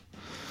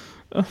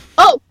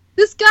 Oh,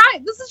 this guy,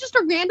 this is just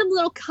a random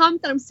little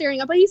comment that I'm staring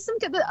at, but he's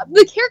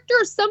the character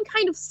is some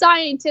kind of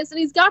scientist, and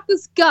he's got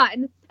this gun,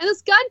 and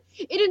this gun,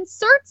 it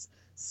inserts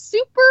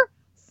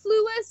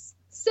superfluous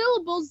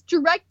syllables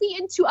directly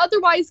into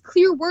otherwise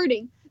clear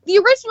wording. The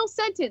original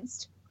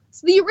sentence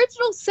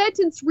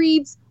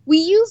reads, we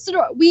used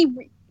a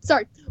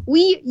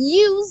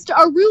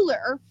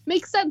ruler.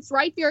 Makes sense,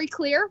 right? Very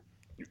clear.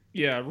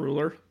 Yeah,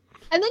 ruler.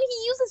 And then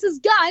he uses his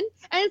gun,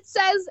 and it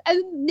says,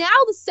 and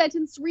now the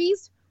sentence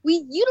reads,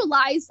 we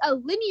utilized a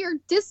linear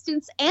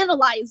distance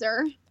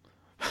analyzer.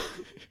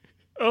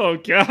 Oh,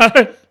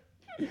 God.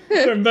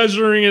 They're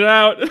measuring it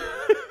out.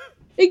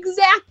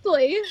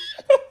 Exactly.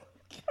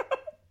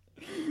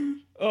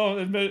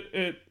 Oh,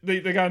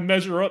 they got to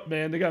measure up,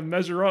 man. They got to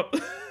measure up.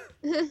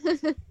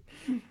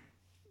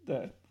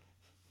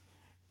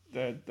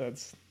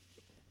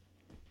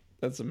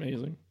 That's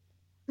amazing.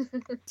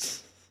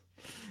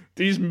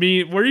 These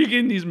where are you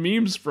getting these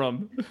memes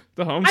from?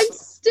 The home. I'm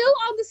still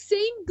on the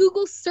same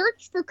Google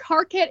search for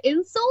Carcat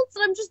insults,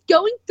 and I'm just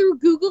going through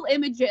Google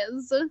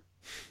Images.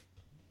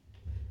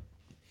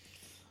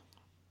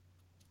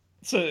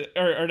 So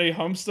are they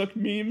Homestuck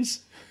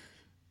memes?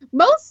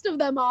 Most of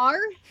them are.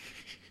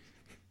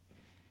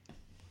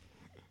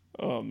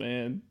 Oh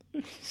man.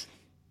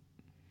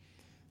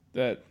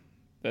 That's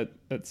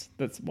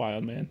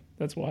wild, man.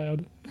 That's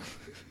wild.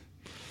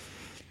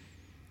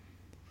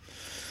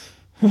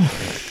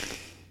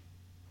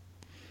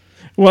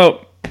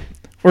 Well,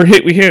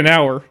 we hit an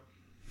hour.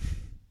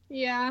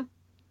 Yeah.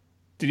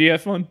 Did you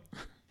have fun?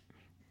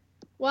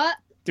 What?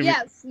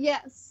 Yes.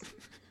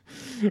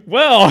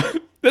 Well,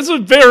 this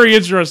was very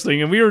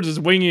interesting, and we were just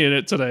winging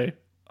it today.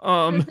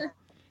 Thank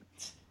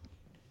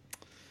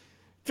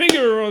you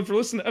everyone for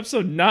listening to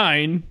episode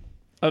 9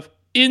 of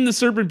In the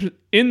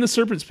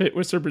Serpent's Pit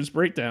with Serpent's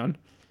Breakdown.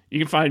 You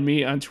can find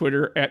me on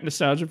Twitter at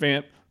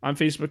NostalgiaVamp, on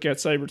Facebook at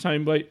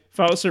CyberTimeBite.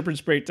 Follow Serpent's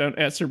Breakdown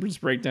at Serpent's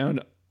Breakdown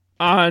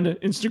on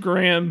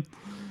Instagram.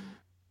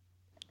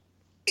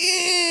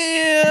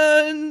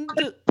 And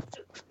what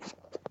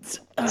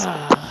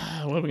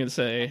am I gonna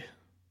say?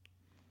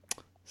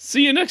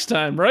 See you next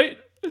time, right?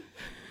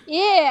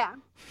 Yeah.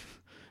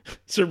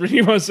 Serpent,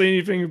 you want to say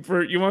anything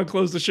you want to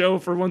close the show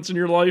for once in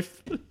your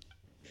life?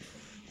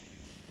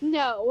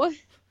 No.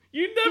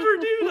 You never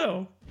do,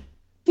 though.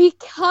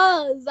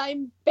 Because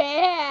I'm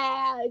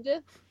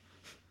bad.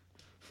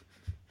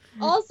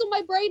 Also,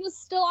 my brain is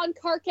still on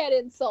Carcat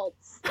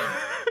insults.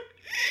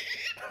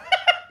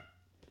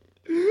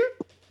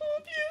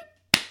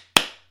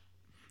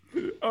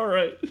 All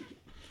right.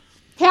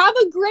 Have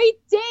a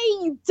great day,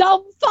 you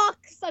dumb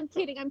fucks. I'm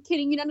kidding.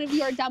 None of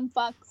you are dumb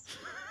fucks.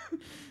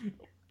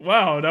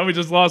 Wow, now we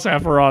just lost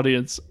half our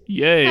audience.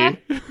 Yay. I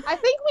think this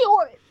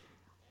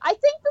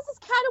is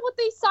kind of what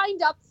they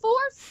signed up for,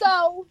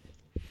 so...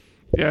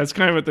 Yeah, it's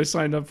kind of what they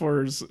signed up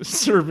for, is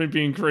Serpent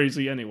being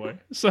crazy anyway.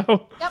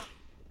 So... Yep.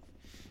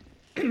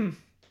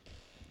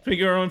 Thank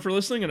you everyone for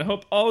listening, and I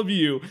hope all of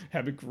you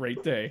have a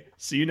great day.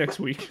 See you next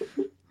week.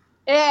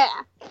 Yeah.